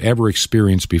than we've ever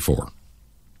experienced before.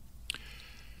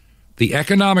 The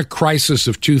economic crisis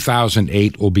of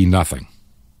 2008 will be nothing.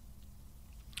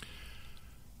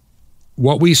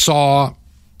 What we saw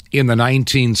in the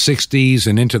 1960s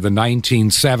and into the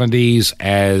 1970s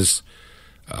as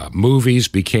movies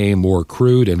became more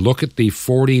crude, and look at the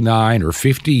 49 or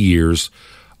 50 years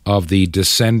of the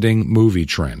descending movie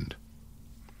trend.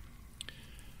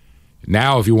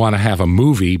 Now, if you want to have a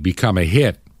movie become a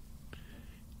hit,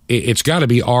 it's got to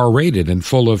be R-rated and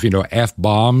full of,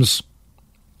 F-bombs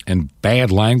and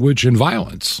bad language and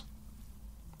violence.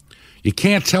 You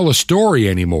can't tell a story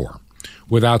anymore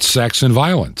without sex and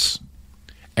violence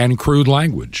and crude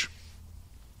language.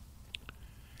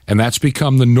 And that's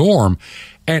become the norm.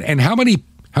 And how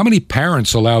many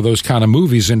parents allow those kind of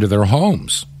movies into their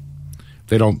homes?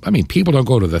 People don't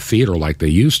go to the theater like they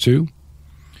used to.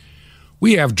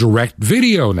 We have direct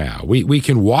video now. We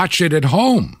can watch it at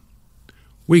home.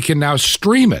 We can now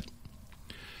stream it.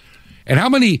 And how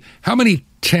many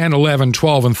 10, 11,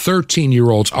 12, and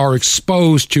 13-year-olds are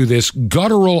exposed to this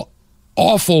guttural,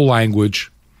 awful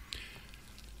language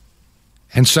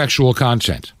and sexual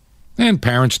content? And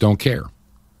parents don't care.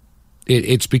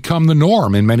 It's become the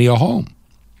norm in many a home,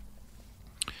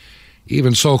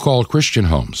 even so-called Christian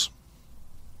homes.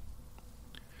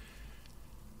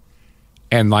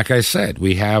 And like I said,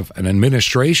 we have an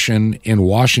administration in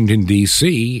Washington,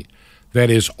 D.C. that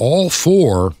is all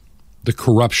for the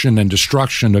corruption and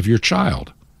destruction of your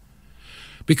child.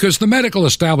 Because the medical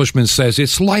establishment says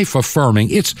it's life-affirming.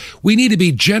 We need to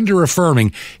be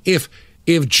gender-affirming. If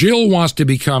Jill wants to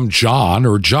become John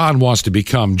or John wants to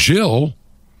become Jill,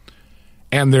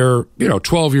 and they're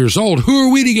 12 years old, who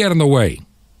are we to get in the way?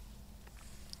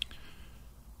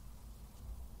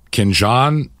 Can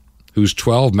John, who's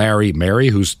 12, marry Mary,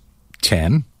 who's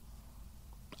 10?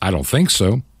 I don't think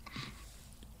so.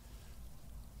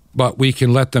 But we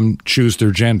can let them choose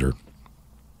their gender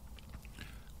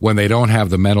when they don't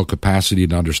have the mental capacity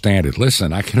to understand it.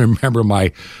 Listen, I can remember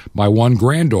my one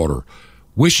granddaughter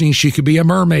wishing she could be a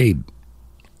mermaid.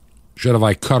 Should have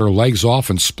I cut her legs off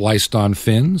and spliced on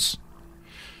fins?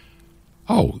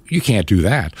 Oh, you can't do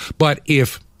that. But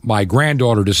if my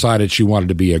granddaughter decided she wanted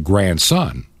to be a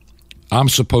grandson, I'm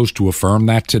supposed to affirm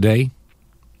that today?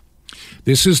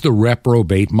 This is the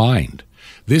reprobate mind.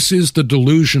 This is the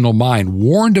delusional mind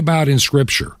warned about in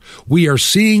Scripture. We are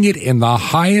seeing it in the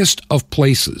highest of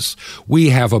places. We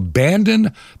have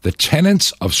abandoned the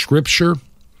tenets of Scripture.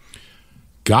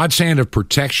 God's hand of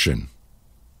protection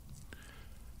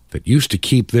that used to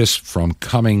keep this from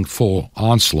coming full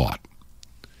onslaught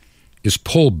is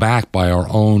pulled back by our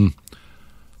own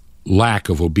lack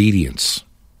of obedience.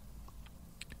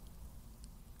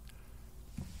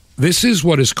 This is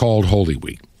what is called Holy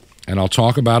Week, and I'll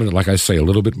talk about it, like I say, a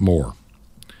little bit more.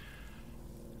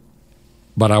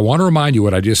 But I want to remind you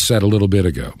what I just said a little bit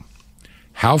ago.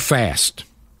 How fast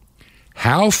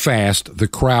the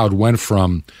crowd went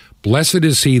from "Blessed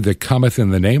is he that cometh in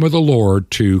the name of the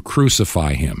Lord" to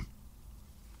 "Crucify him."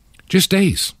 Just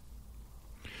days.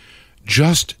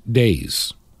 Just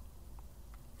days.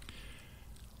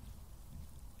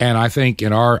 And I think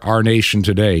in our nation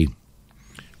today,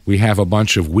 we have a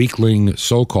bunch of weakling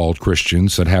so-called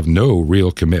Christians that have no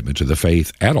real commitment to the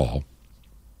faith at all.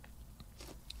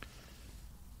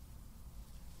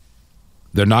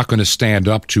 They're not going to stand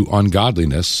up to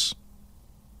ungodliness.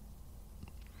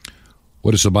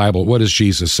 What does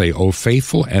Jesus say? "O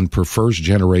faithful and perverse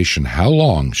generation, how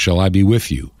long shall I be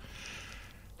with you?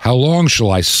 How long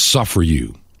shall I suffer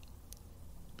you?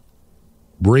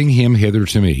 Bring him hither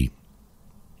to me."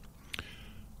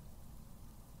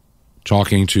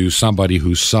 Talking to somebody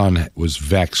whose son was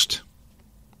vexed,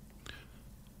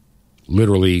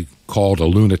 literally called a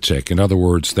lunatic. In other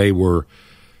words, they were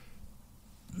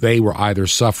either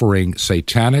suffering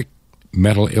satanic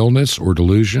mental illness or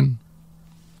delusion.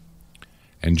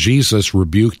 And Jesus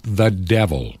rebuked the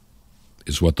devil,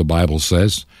 is what the Bible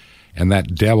says. And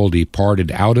that devil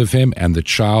departed out of him, and the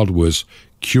child was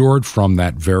cured from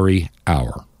that very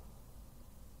hour.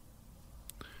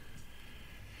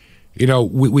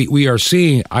 We are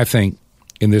seeing, I think,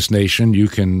 in this nation, you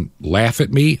can laugh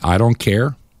at me. I don't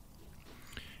care.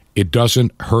 It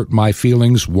doesn't hurt my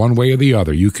feelings one way or the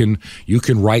other. You can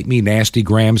write me nasty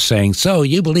grams saying, "So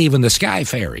you believe in the sky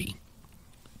fairy?"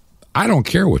 I don't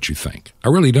care what you think. I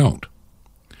really don't.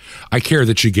 I care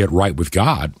that you get right with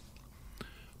God,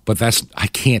 but I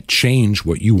can't change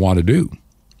what you want to do.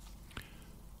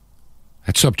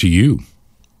 That's up to you.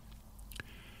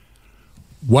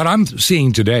 What I'm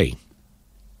seeing today,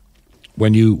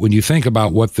 when you think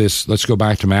about what this, let's go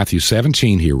back to Matthew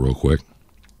 17 here real quick.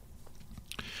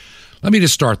 Let me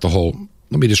just start the whole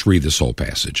let me just read this whole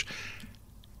passage.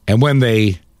 And when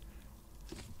they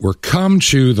were come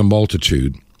to the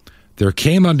multitude, there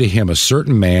came unto him a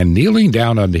certain man, kneeling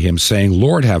down unto him, saying,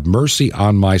 Lord, have mercy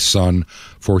on my son,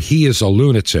 for he is a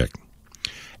lunatic,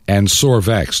 and sore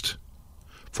vexed.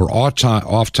 For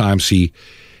oft times he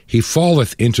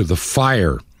falleth into the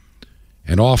fire,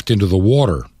 and oft into the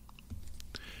water.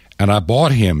 And I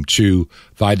brought him to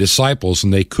thy disciples,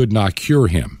 and they could not cure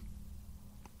him.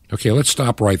 Okay, let's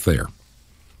stop right there.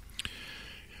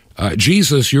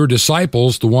 Jesus, your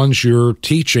disciples, the ones you're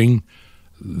teaching,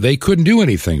 they couldn't do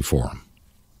anything for him.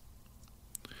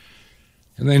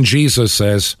 And then Jesus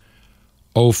says,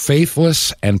 O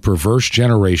faithless and perverse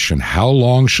generation, how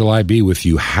long shall I be with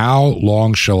you? How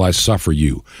long shall I suffer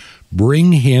you?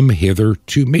 Bring him hither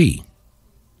to me.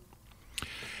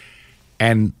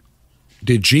 And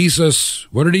did Jesus,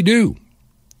 what did he do?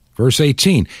 Verse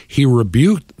 18, he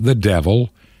rebuked the devil,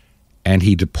 and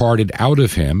he departed out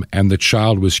of him, and the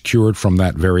child was cured from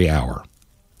that very hour.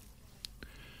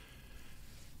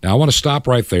 Now, I want to stop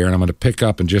right there, and I'm going to pick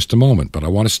up in just a moment, but I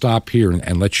want to stop here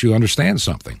and let you understand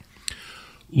something.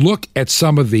 Look at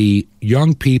some of the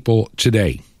young people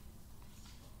today.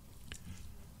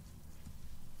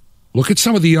 Look at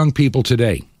some of the young people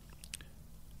today.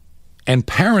 And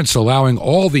parents allowing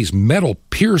all these metal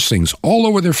piercings all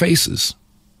over their faces.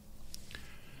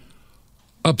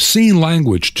 Obscene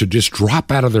language to just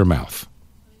drop out of their mouth.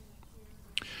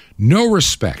 No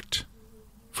respect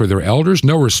for their elders,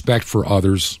 no respect for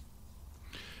others,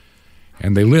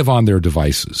 and they live on their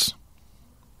devices.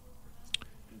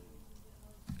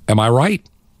 Am I right?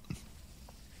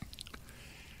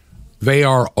 They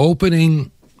are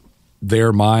opening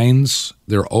their minds,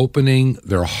 they're opening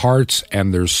their hearts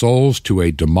and their souls to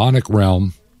a demonic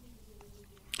realm.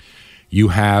 You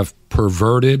have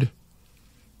perverted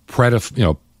predators,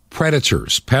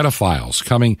 pedophiles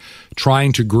coming,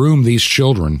 trying to groom these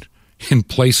children in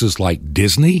places like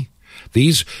Disney.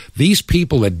 These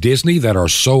people at Disney that are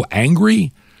so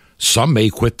angry, some may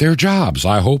quit their jobs.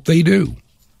 I hope they do.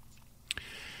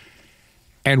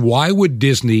 And why would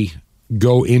Disney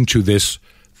go into this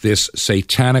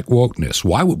satanic wokeness?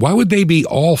 Why would they be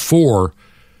all for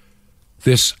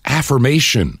this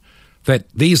affirmation that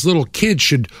these little kids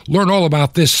should learn all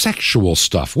about this sexual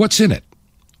stuff? What's in it?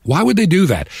 Why would they do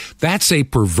that? That's a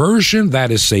perversion.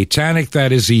 That is satanic.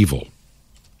 That is evil.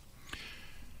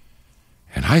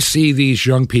 And I see these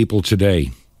young people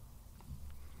today.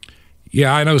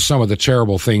 Yeah, I know some of the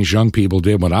terrible things young people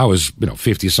did when I was,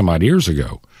 50 some odd years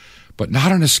ago, but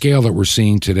not on a scale that we're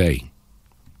seeing today.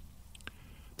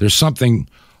 There's something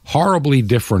horribly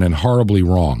different and horribly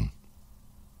wrong.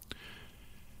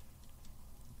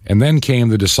 And then came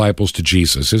the disciples to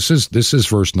Jesus. This is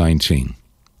verse 19.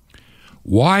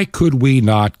 Why could we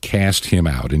not cast him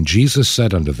out? And Jesus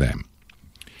said unto them,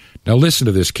 now listen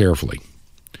to this carefully.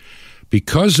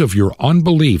 Because of your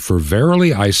unbelief, for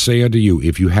verily I say unto you,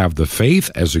 if you have the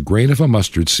faith as a grain of a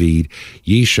mustard seed,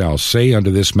 ye shall say unto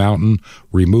this mountain,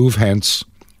 remove hence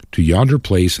to yonder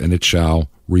place, and it shall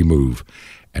remove,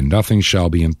 and nothing shall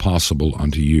be impossible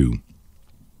unto you.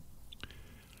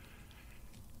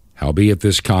 Howbeit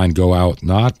this kind go out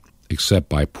not, except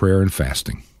by prayer and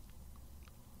fasting.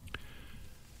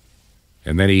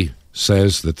 And then he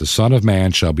says that the Son of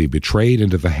Man shall be betrayed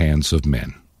into the hands of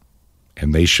men,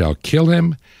 and they shall kill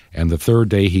him, and the third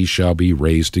day he shall be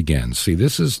raised again. See,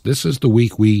 this is the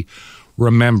week we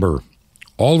remember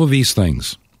all of these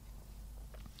things.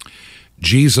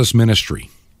 Jesus' ministry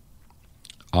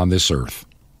on this earth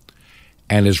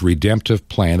and his redemptive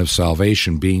plan of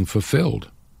salvation being fulfilled.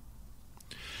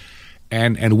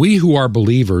 And we who are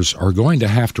believers are going to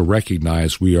have to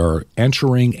recognize we are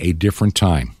entering a different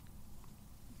time.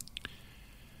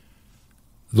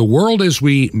 The world as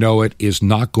we know it is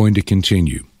not going to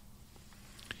continue.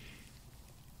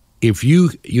 If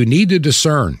you need to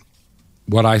discern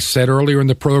what I said earlier in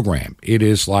the program, it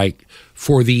is like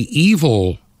for the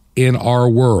evil in our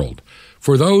world,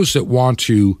 for those that want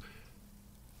to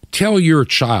tell your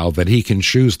child that he can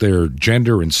choose their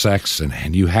gender and sex,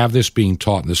 and you have this being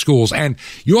taught in the schools, and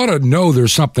you ought to know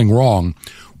there's something wrong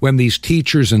when these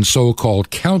teachers and so-called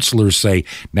counselors say,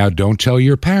 now don't tell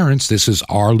your parents, this is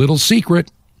our little secret,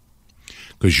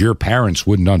 because your parents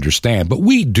wouldn't understand, but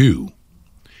we do.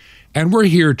 And we're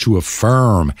here to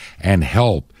affirm and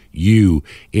help you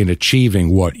in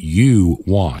achieving what you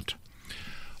want.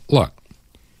 Look,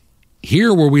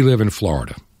 here where we live in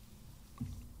Florida,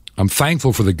 I'm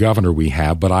thankful for the governor we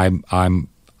have, but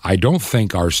I don't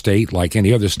think our state, like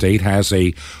any other state, has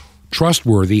a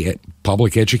trustworthy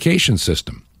public education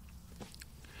system.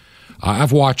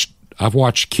 I've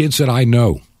watched kids that I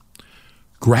know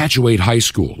graduate high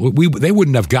school. They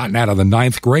wouldn't have gotten out of the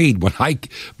 9th grade when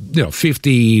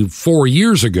 54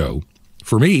 years ago,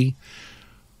 for me,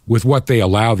 with what they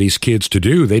allow these kids to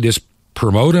do. They just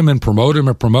promote them and promote them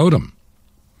and promote them.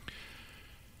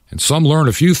 And some learn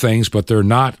a few things, but they're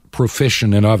not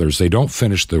proficient in others. They don't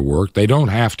finish their work. They don't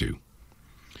have to.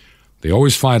 They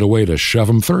always find a way to shove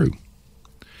them through.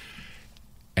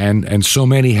 And so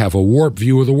many have a warped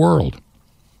view of the world.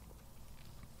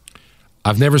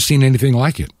 I've never seen anything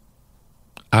like it.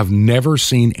 I've never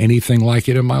seen anything like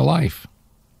it in my life.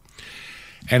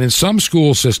 And in some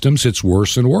school systems, it's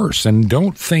worse and worse. And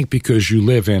don't think because you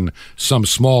live in some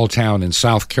small town in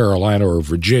South Carolina or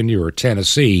Virginia or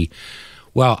Tennessee,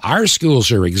 well, our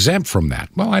schools are exempt from that.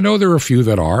 Well, I know there are a few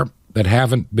that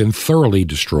haven't been thoroughly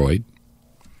destroyed.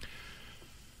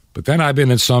 But then I've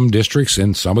been in some districts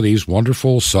in some of these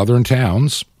wonderful southern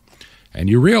towns, and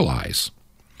you realize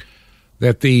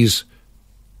that these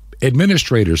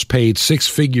administrators paid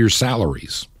six-figure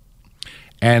salaries,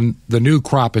 and the new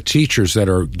crop of teachers that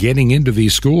are getting into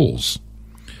these schools,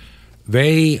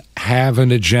 they have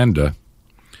an agenda,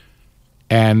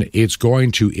 and it's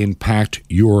going to impact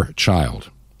your child.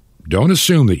 Don't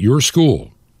assume that your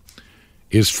school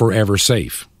is forever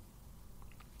safe,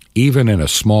 even in a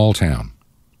small town.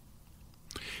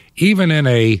 Even in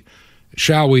a,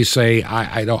 shall we say,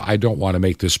 I don't want to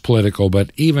make this political, but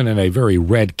even in a very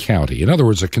red county, in other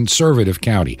words, a conservative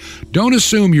county, don't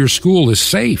assume your school is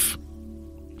safe.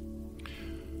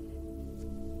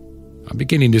 I'm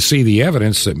beginning to see the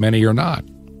evidence that many are not.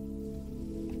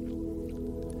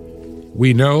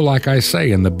 We know, like I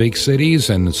say, in the big cities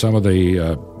and some of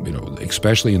the,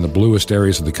 especially in the bluest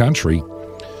areas of the country,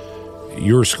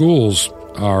 your schools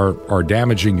are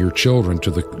damaging your children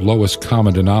to the lowest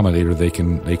common denominator they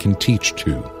can teach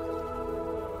to.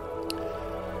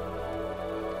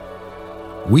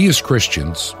 We as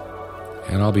Christians,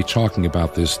 and I'll be talking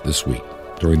about this week,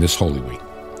 during this Holy Week,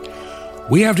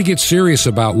 we have to get serious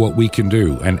about what we can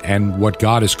do and what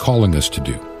God is calling us to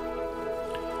do.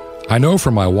 I know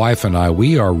for my wife and I,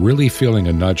 we are really feeling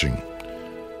a nudging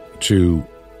to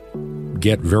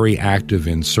get very active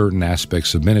in certain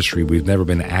aspects of ministry we've never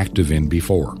been active in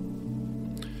before.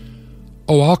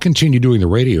 Oh, I'll continue doing the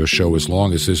radio show as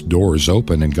long as this door is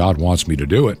open and God wants me to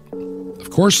do it. Of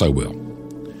course I will.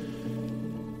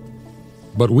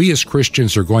 But we as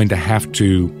Christians are going to have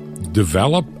to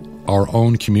develop our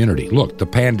own community. Look, the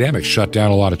pandemic shut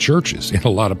down a lot of churches in a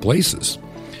lot of places.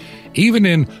 Even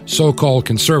in so-called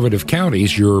conservative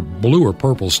counties, your blue or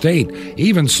purple state,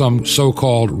 even some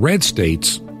so-called red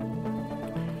states,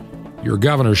 your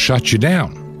governor shut you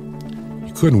down.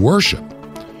 You couldn't worship.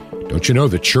 Don't you know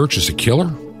the church is a killer?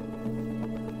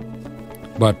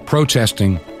 But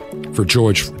protesting for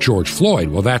George Floyd,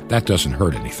 well, that doesn't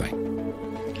hurt anything.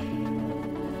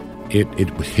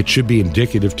 It should be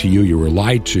indicative to you were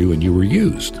lied to and you were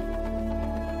used.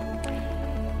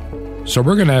 So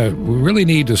we really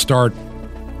need to start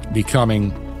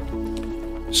becoming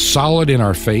solid in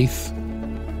our faith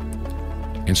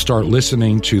and start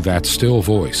listening to that still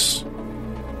voice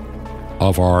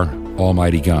of our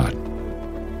Almighty God.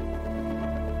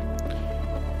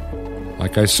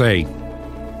 Like I say,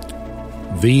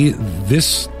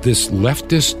 this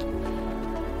leftist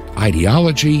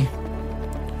ideology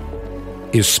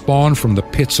is spawned from the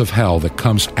pits of hell that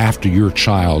comes after your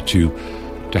child to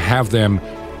have them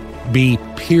be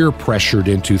peer pressured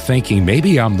into thinking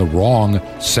maybe I'm the wrong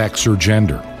sex or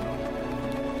gender.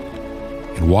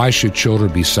 And why should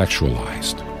children be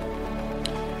sexualized?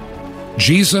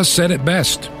 Jesus said it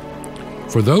best.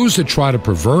 For those that try to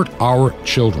pervert our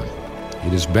children,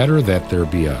 it is better that there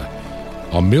be a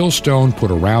millstone put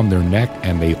around their neck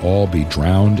and they all be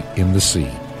drowned in the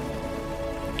sea.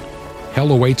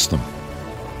 Hell awaits them.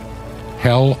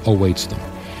 Hell awaits them.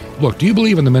 Look, do you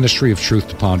believe in the ministry of Truth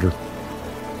to Ponder?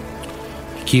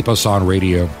 Keep us on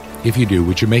radio. If you do,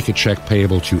 would you make a check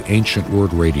payable to Ancient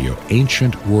Word Radio?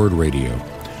 Ancient Word Radio.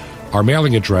 Our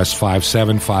mailing address,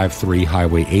 5753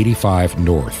 Highway 85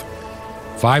 North.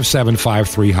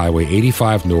 5753 Highway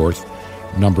 85 North,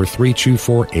 number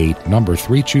 3248, number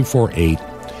 3248.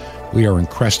 We are in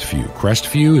Crestview.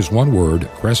 Crestview is one word,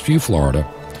 Crestview, Florida,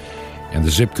 and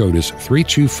the zip code is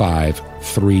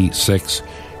 32536.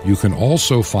 You can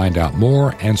also find out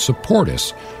more and support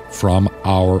us from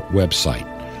our website.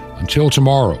 Until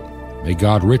tomorrow, may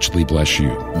God richly bless you.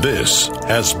 This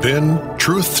has been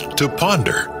Truth to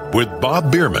Ponder with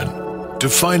Bob Bierman. To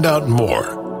find out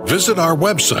more, visit our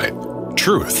website,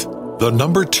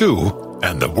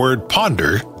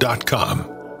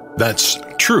 truth2ponder.com. That's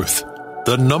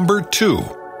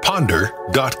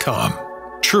truth2ponder.com.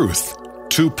 Truth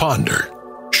to Ponder.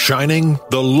 Shalom. shining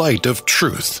the light of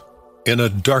truth in a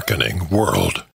darkening world.